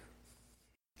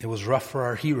 it was rough for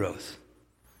our heroes.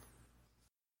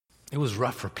 It was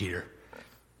rough for Peter.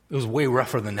 It was way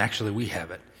rougher than actually we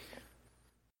have it.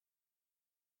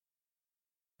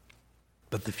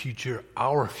 But the future,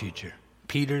 our future,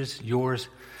 Peter's, yours,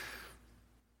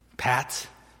 Pat's,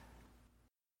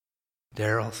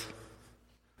 Daryl's,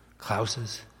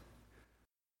 Klaus's,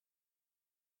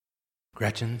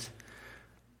 Gretchen's,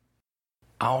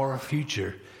 our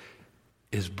future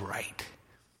is bright.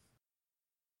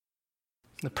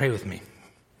 Now pray with me.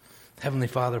 Heavenly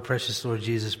Father, precious Lord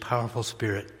Jesus, powerful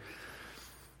Spirit,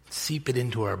 seep it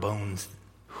into our bones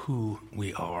who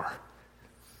we are.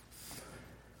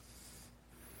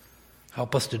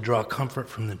 Help us to draw comfort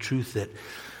from the truth that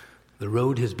the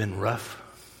road has been rough,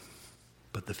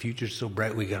 but the future's so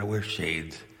bright we got to wear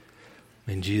shades.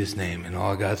 In Jesus' name, and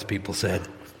all God's people said.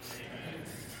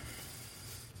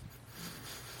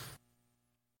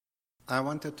 I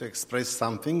wanted to express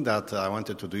something that I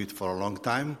wanted to do it for a long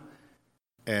time,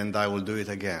 and I will do it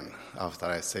again after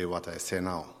I say what I say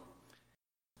now.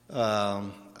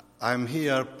 I'm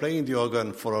here playing the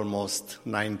organ for almost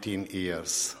 19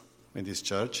 years in this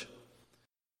church,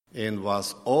 and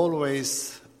was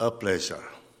always a pleasure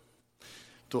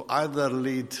to either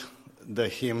lead the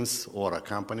hymns or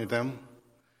accompany them,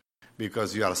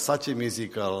 because you are such a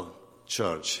musical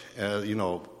church,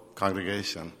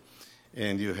 congregation,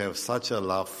 and you have such a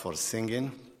love for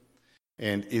singing,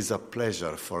 and it's a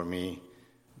pleasure for me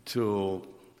to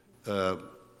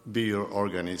be your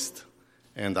organist.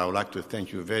 And I would like to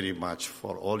thank you very much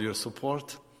for all your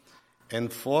support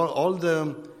and for all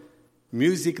the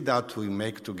music that we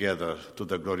make together to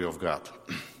the glory of God.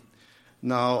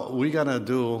 Now, we're going to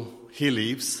do He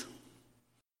Lives.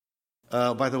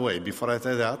 By the way, before I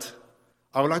say that,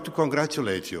 I would like to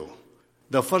congratulate you.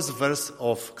 The first verse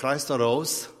of Christ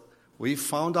Arose, we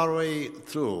found our way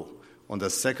through. On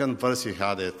the second verse, you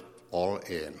had it all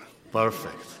in.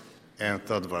 Perfect. And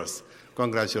third verse.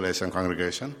 Congratulations,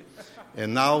 congregation.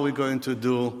 And now we're going to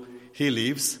do He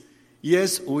Lives.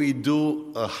 Yes, we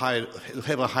do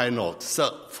have a high note.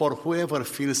 So for whoever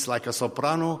feels like a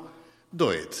soprano,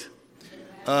 do it.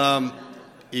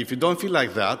 If you don't feel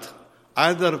like that,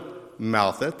 either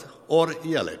mouth it or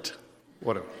yell it.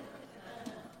 Whatever.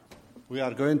 We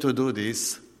are going to do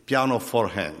this piano 4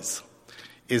 hands.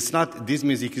 It's not, this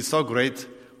music is so great,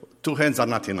 2 hands are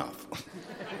not enough.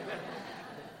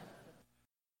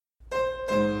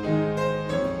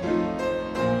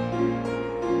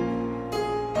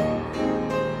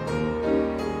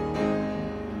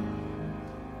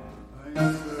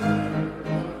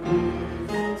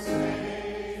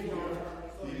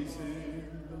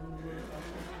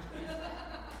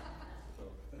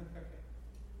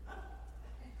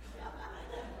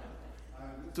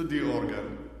 To the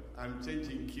organ, I'm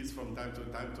changing keys from time to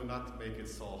time to not make it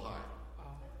so high.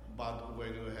 But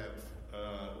when you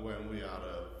have, when we are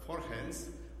 4 hands,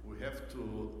 we have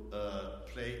to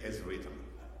play as written.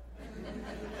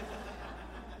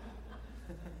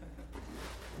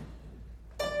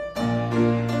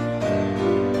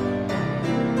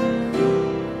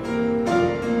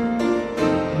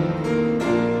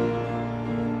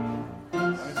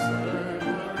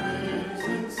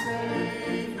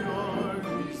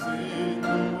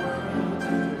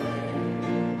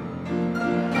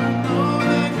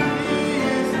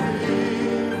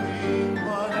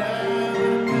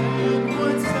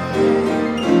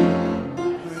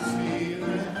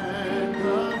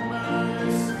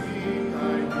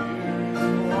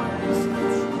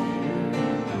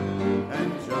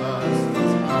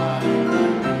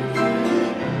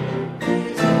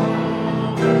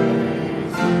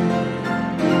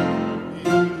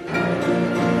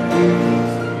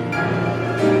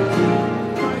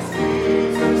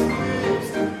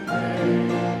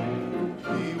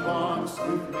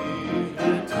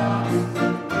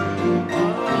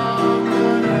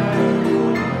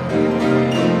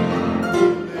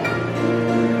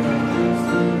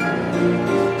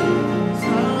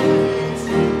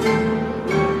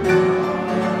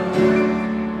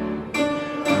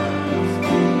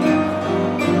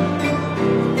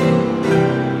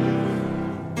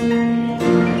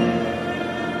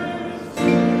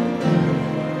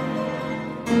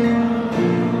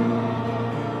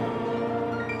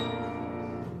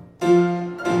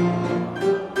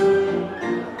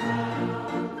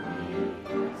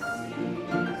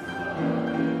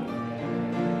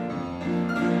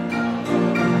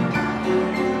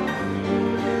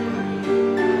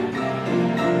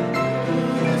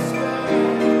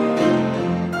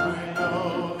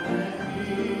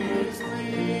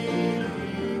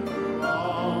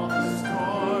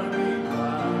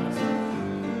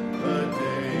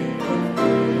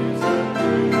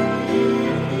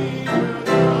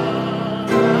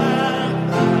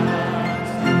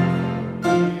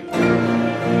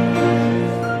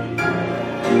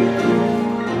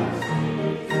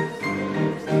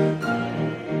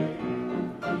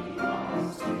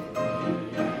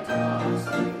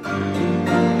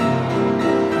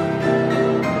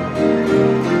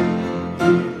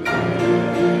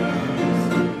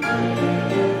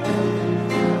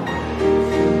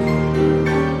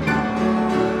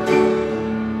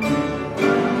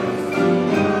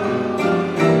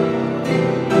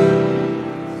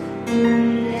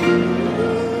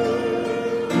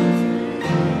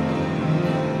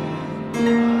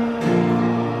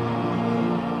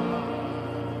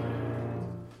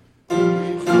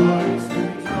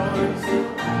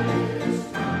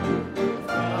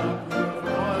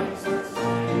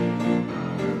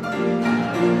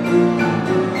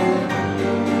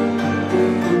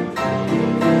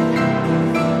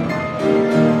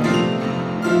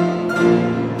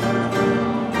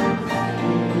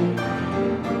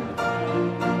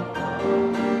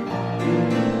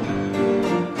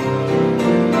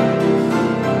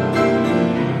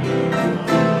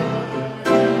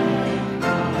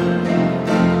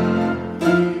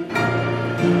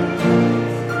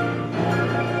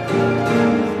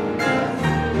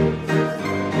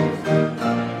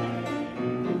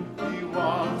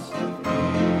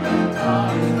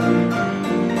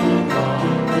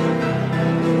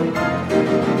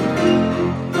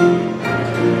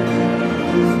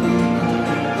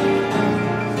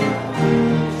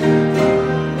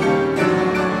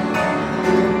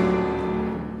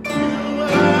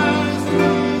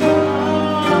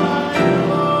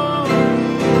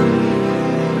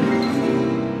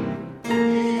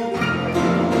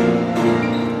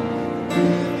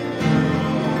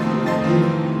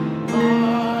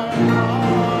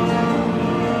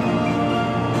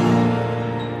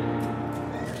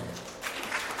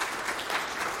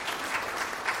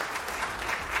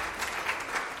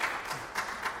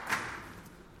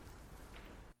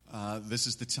 This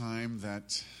is the time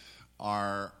that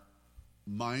our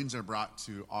minds are brought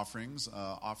to offerings.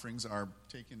 Offerings are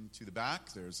taken to the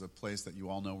back. There's a place that you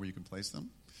all know where you can place them.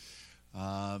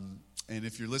 And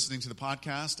if you're listening to the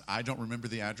podcast, I don't remember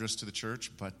the address to the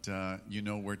church, but you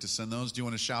know where to send those. Do you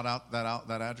want to shout out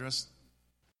that address?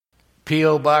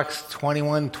 P.O. Box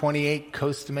 2128,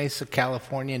 Costa Mesa,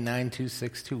 California,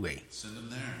 92628. Send them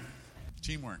there.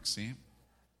 Teamwork, see?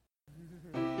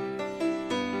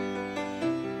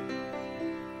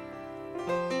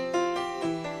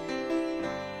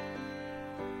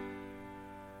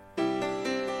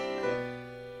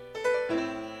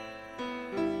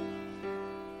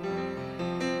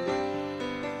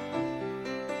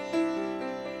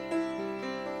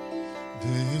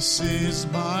 This is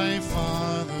my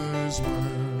Father's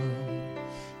world,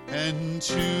 and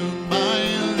to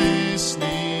my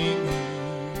listening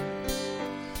ears,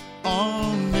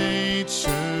 all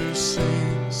nature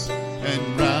sings,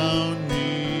 and round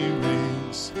me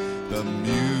rings the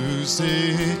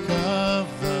music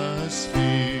of the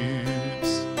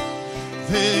spheres.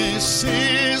 This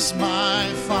is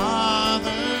my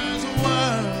Father's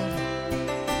world.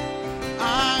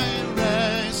 I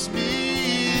rest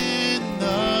me in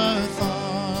the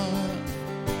thought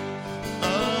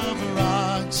of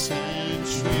rocks and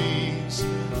trees,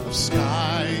 of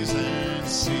skies and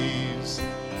seas,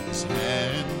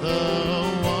 and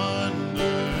the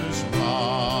wonders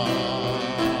wrought.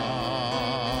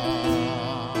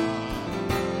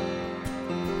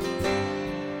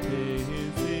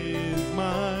 This is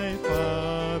my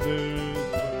Father's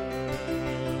world.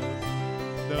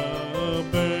 The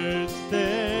birds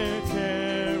their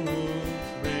carols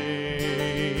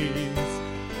raise.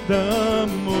 The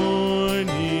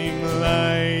morning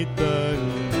light, the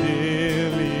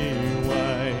lily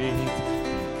white,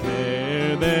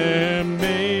 declare their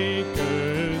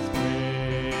Maker's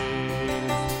praise.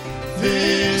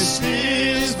 This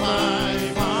is my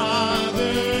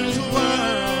Father's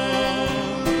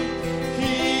world.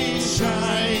 He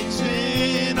shines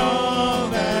in all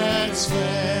that's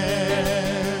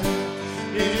fair.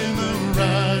 In the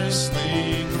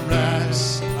rustling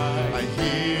grass, I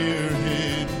hear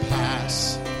him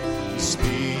pass. He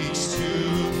speaks to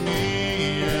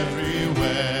me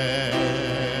everywhere.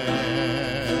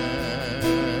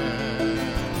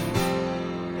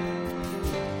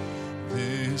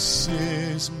 This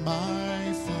is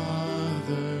my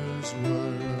Father's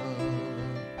world.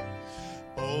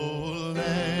 Oh,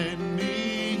 let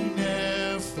me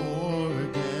never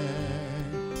forget.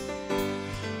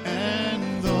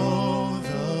 And though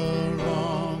the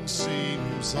wrong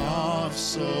seems off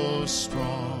so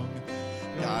strong,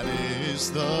 God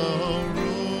is the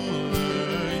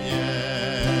ruler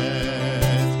yet.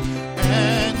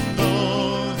 And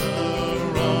though the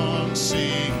wrong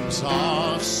seems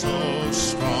off so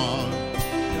strong,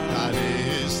 God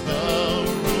is the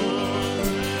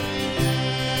ruler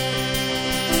yet.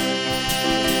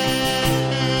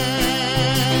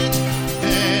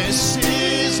 This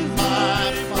is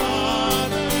my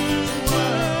Father's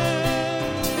word.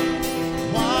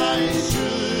 Why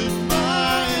should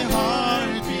my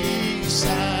heart be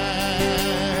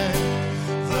sad?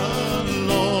 The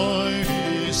Lord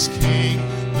is King.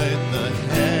 Let the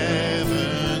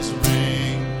heavens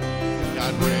ring.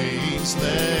 God reigns,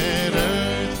 let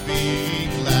earth be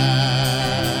glad.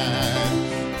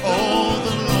 Oh,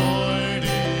 the Lord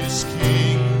is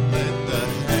King. Let the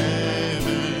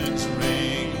heavens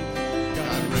ring.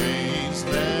 God reigns,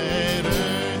 let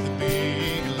earth be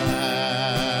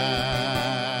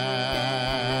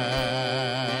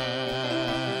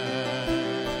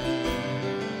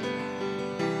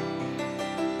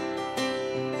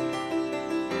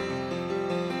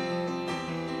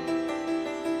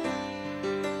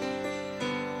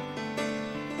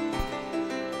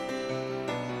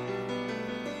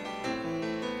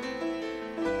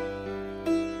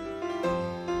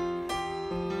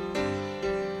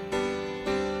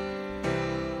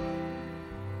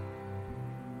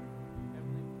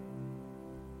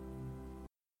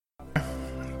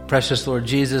Precious Lord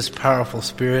Jesus, powerful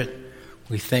Spirit,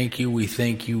 we thank you, we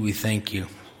thank you, we thank you.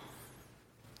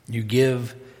 You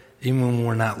give even when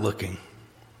we're not looking.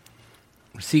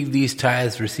 Receive these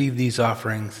tithes, receive these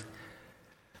offerings.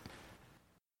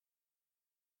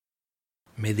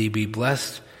 May they be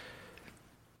blessed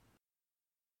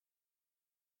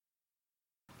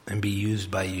and be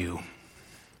used by you.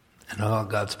 And all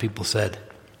God's people said,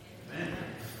 Amen.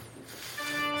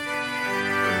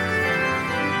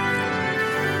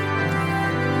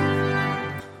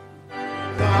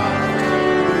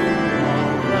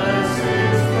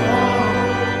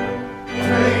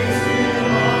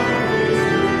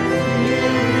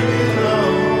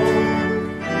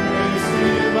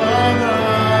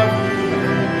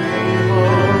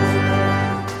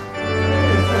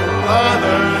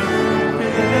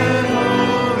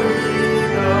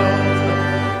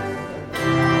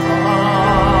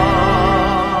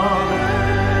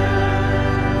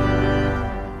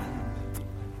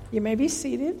 You may be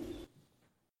seated.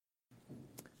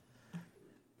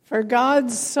 For God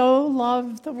so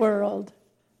loved the world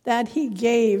that he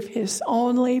gave his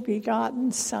only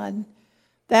begotten Son,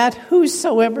 that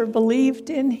whosoever believed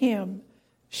in him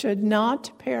should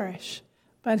not perish,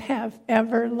 but have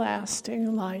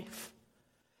everlasting life.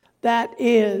 That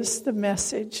is the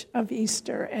message of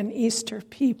Easter and Easter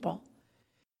people.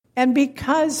 And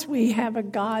because we have a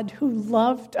God who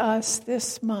loved us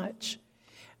this much,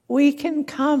 we can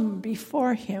come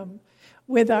before him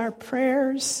with our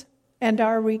prayers and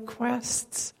our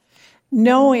requests,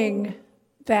 knowing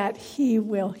that he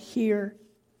will hear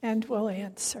and will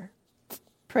answer.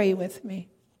 Pray with me.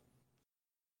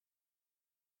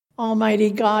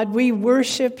 Almighty God, we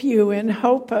worship you in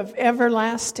hope of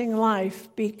everlasting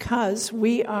life because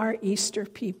we are Easter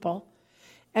people,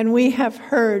 and we have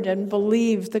heard and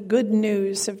believed the good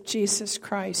news of Jesus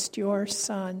Christ, your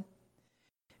Son.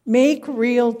 Make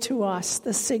real to us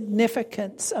the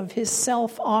significance of his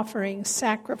self-offering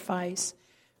sacrifice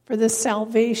for the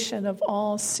salvation of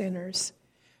all sinners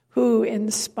who,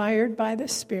 inspired by the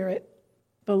Spirit,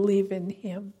 believe in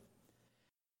him.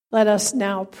 Let us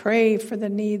now pray for the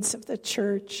needs of the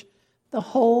church, the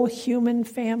whole human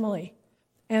family,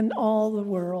 and all the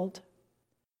world.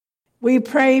 We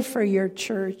pray for your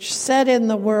church, set in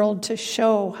the world to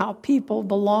show how people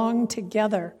belong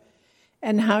together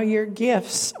and how your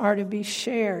gifts are to be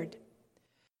shared.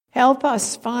 Help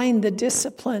us find the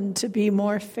discipline to be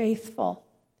more faithful.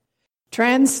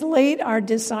 Translate our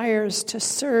desires to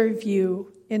serve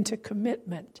you into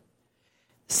commitment.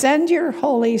 Send your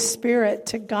Holy Spirit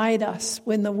to guide us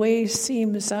when the way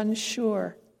seems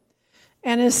unsure,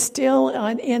 and instill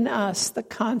in us the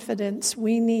confidence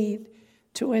we need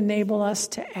to enable us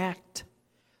to act.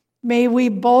 May we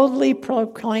boldly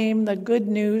proclaim the good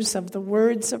news of the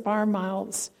words of our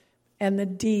mouths and the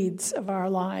deeds of our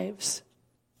lives.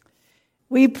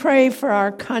 We pray for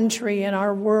our country and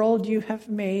our world you have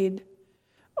made.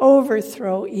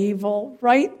 Overthrow evil,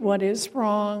 right what is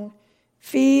wrong,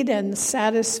 feed and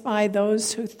satisfy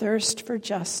those who thirst for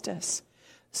justice,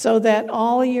 so that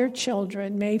all your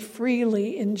children may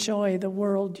freely enjoy the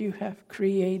world you have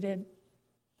created.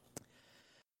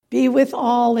 Be with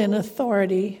all in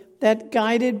authority, that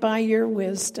guided by your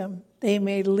wisdom, they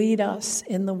may lead us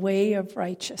in the way of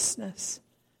righteousness.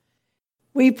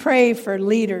 We pray for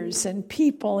leaders and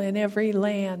people in every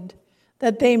land,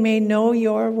 that they may know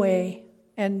your way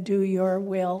and do your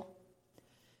will.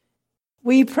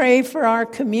 We pray for our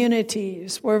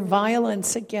communities where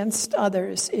violence against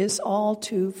others is all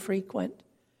too frequent.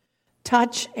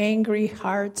 Touch angry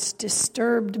hearts,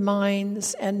 disturbed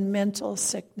minds, and mental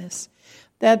sickness,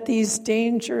 that these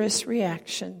dangerous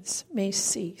reactions may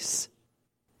cease.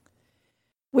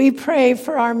 We pray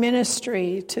for our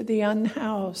ministry to the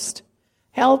unhoused.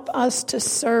 Help us to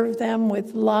serve them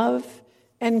with love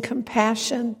and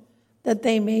compassion, that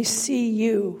they may see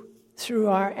you through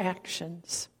our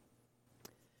actions.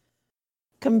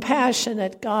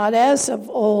 Compassionate God, as of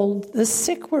old, the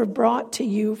sick were brought to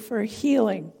you for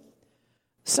healing.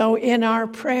 So in our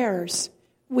prayers,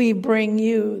 we bring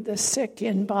you the sick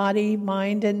in body,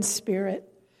 mind, and spirit,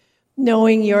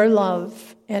 knowing your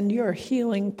love and your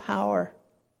healing power.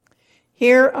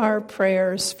 Hear our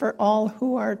prayers for all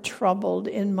who are troubled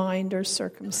in mind or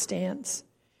circumstance.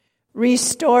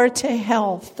 Restore to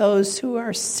health those who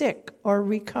are sick or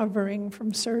recovering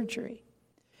from surgery.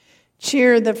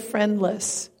 Cheer the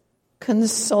friendless,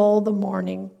 console the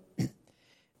mourning.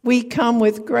 We come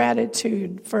with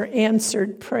gratitude for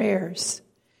answered prayers,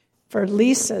 for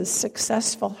Lisa's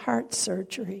successful heart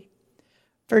surgery,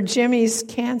 for Jimmy's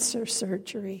cancer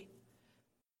surgery,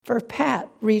 for Pat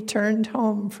returned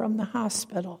home from the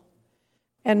hospital,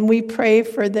 and we pray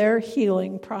for their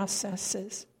healing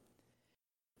processes.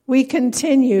 We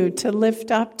continue to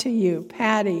lift up to you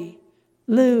Patty,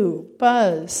 Lou,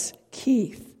 Buzz,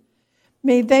 Keith.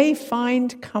 May they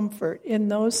find comfort in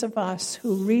those of us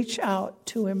who reach out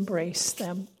to embrace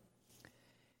them.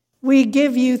 We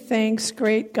give you thanks,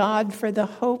 great God, for the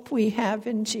hope we have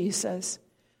in Jesus,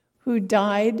 who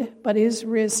died but is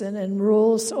risen and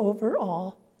rules over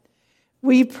all.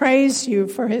 We praise you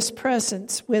for his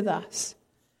presence with us.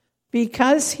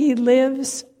 Because he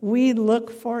lives, we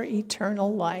look for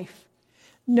eternal life,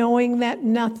 knowing that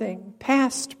nothing,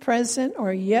 past, present,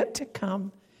 or yet to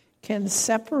come, can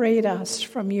separate us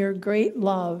from your great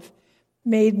love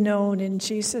made known in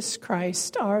Jesus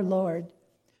Christ our Lord,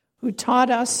 who taught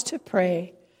us to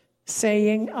pray,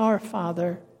 saying, Our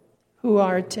Father, who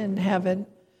art in heaven,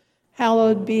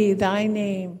 hallowed be thy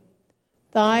name.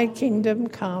 Thy kingdom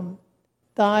come,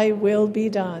 thy will be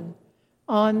done,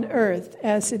 on earth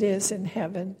as it is in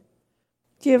heaven.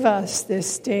 Give us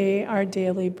this day our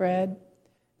daily bread,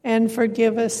 and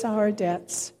forgive us our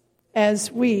debts,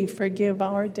 as we forgive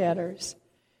our debtors.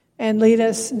 And lead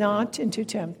us not into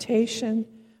temptation,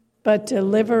 but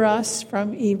deliver us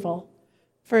from evil.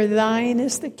 For thine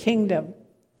is the kingdom,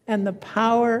 and the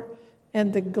power,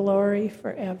 and the glory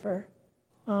forever.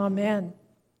 Amen.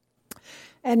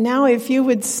 And now if you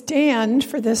would stand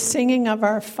for the singing of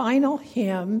our final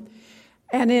hymn,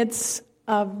 and it's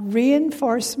a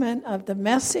reinforcement of the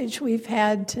message we've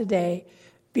had today,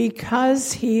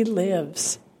 because he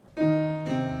lives.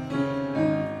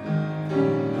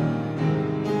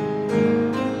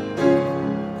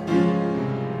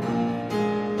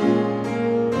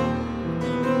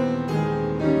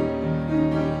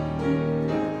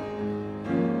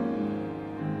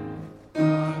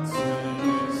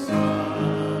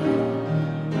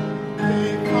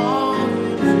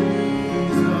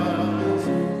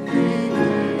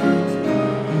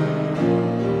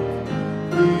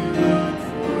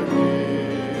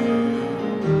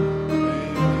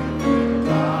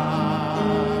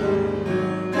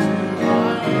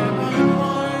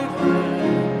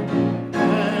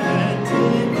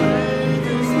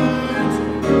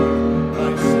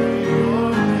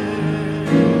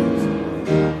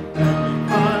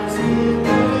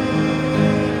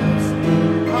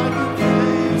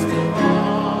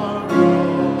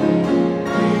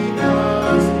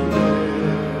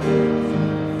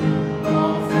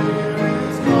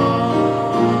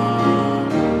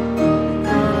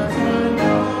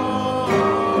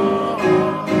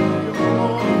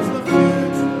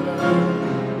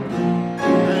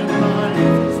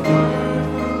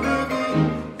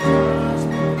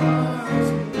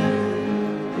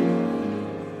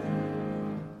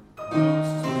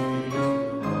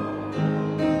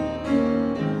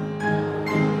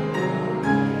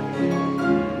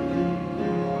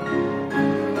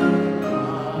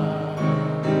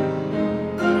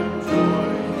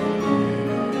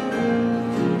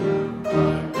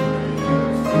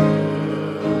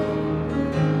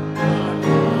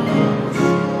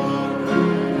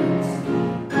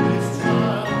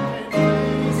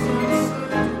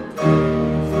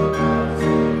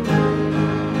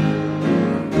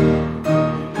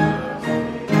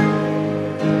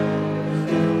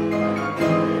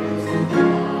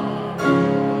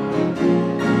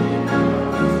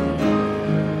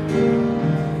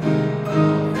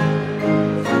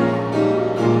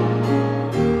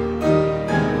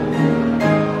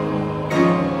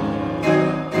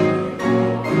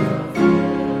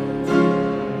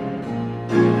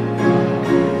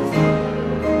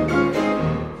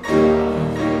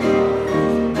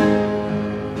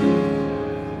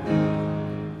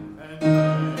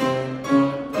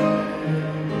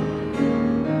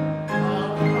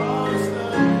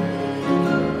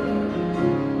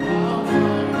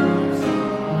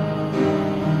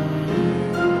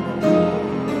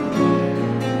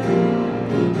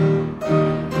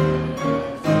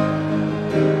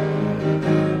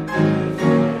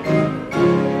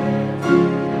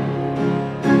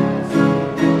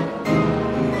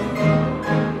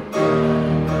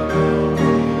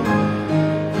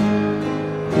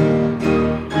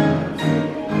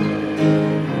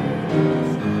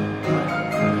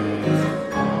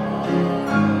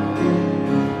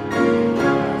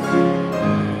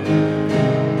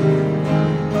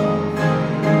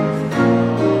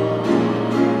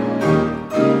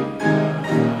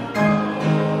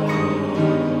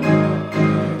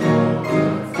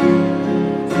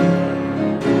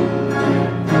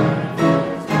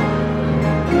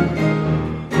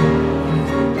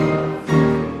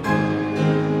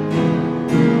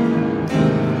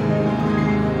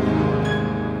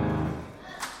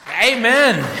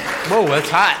 Amen. Whoa, that's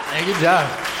hot. Hey, good job.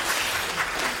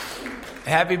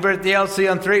 Happy birthday, Elsie,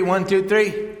 on 3. 1, 2, 3.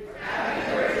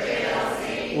 Happy birthday,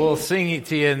 Elsie. We'll sing it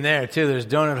to you in there, too. There's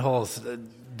donut holes.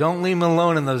 Don't leave them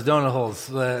alone in those donut holes,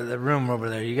 the room over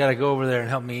there. You got to go over there and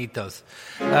help me eat those.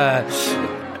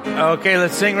 Okay,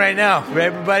 let's sing right now.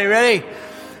 Everybody ready?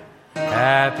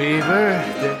 Happy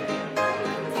birthday.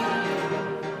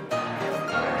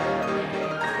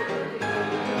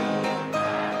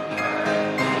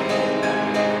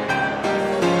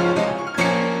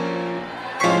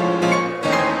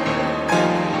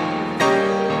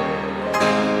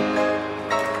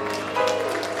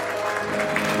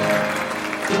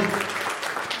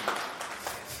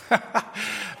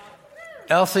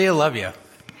 Elsie, I love you.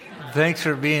 Thanks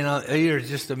for being on. You're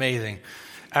just amazing.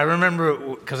 I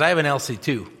remember, because I have an Elsie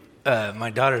too.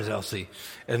 My daughter's Elsie.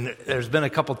 And there's been a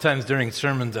couple times during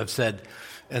sermons I've said,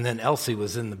 and then Elsie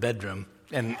was in the bedroom.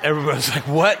 And everybody's like,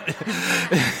 what?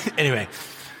 Anyway,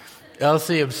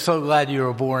 Elsie, I'm so glad you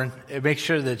were born. Make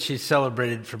sure that she's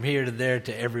celebrated from here to there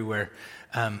to everywhere.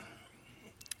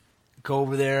 Go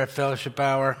over there at Fellowship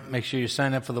Hour. Make sure you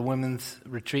sign up for the women's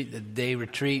retreat, the day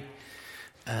retreat.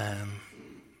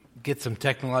 Get some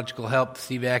technological help.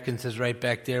 Steve Atkins is right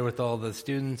back there with all the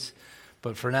students.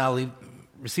 But for now,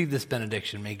 receive this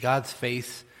benediction. May God's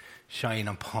face shine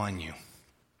upon you.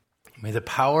 May the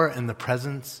power and the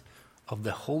presence of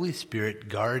the Holy Spirit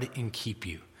guard and keep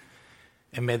you.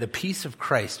 And may the peace of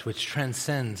Christ, which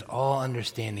transcends all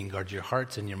understanding, guard your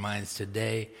hearts and your minds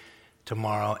today,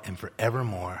 tomorrow, and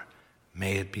forevermore.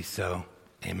 May it be so.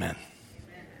 Amen.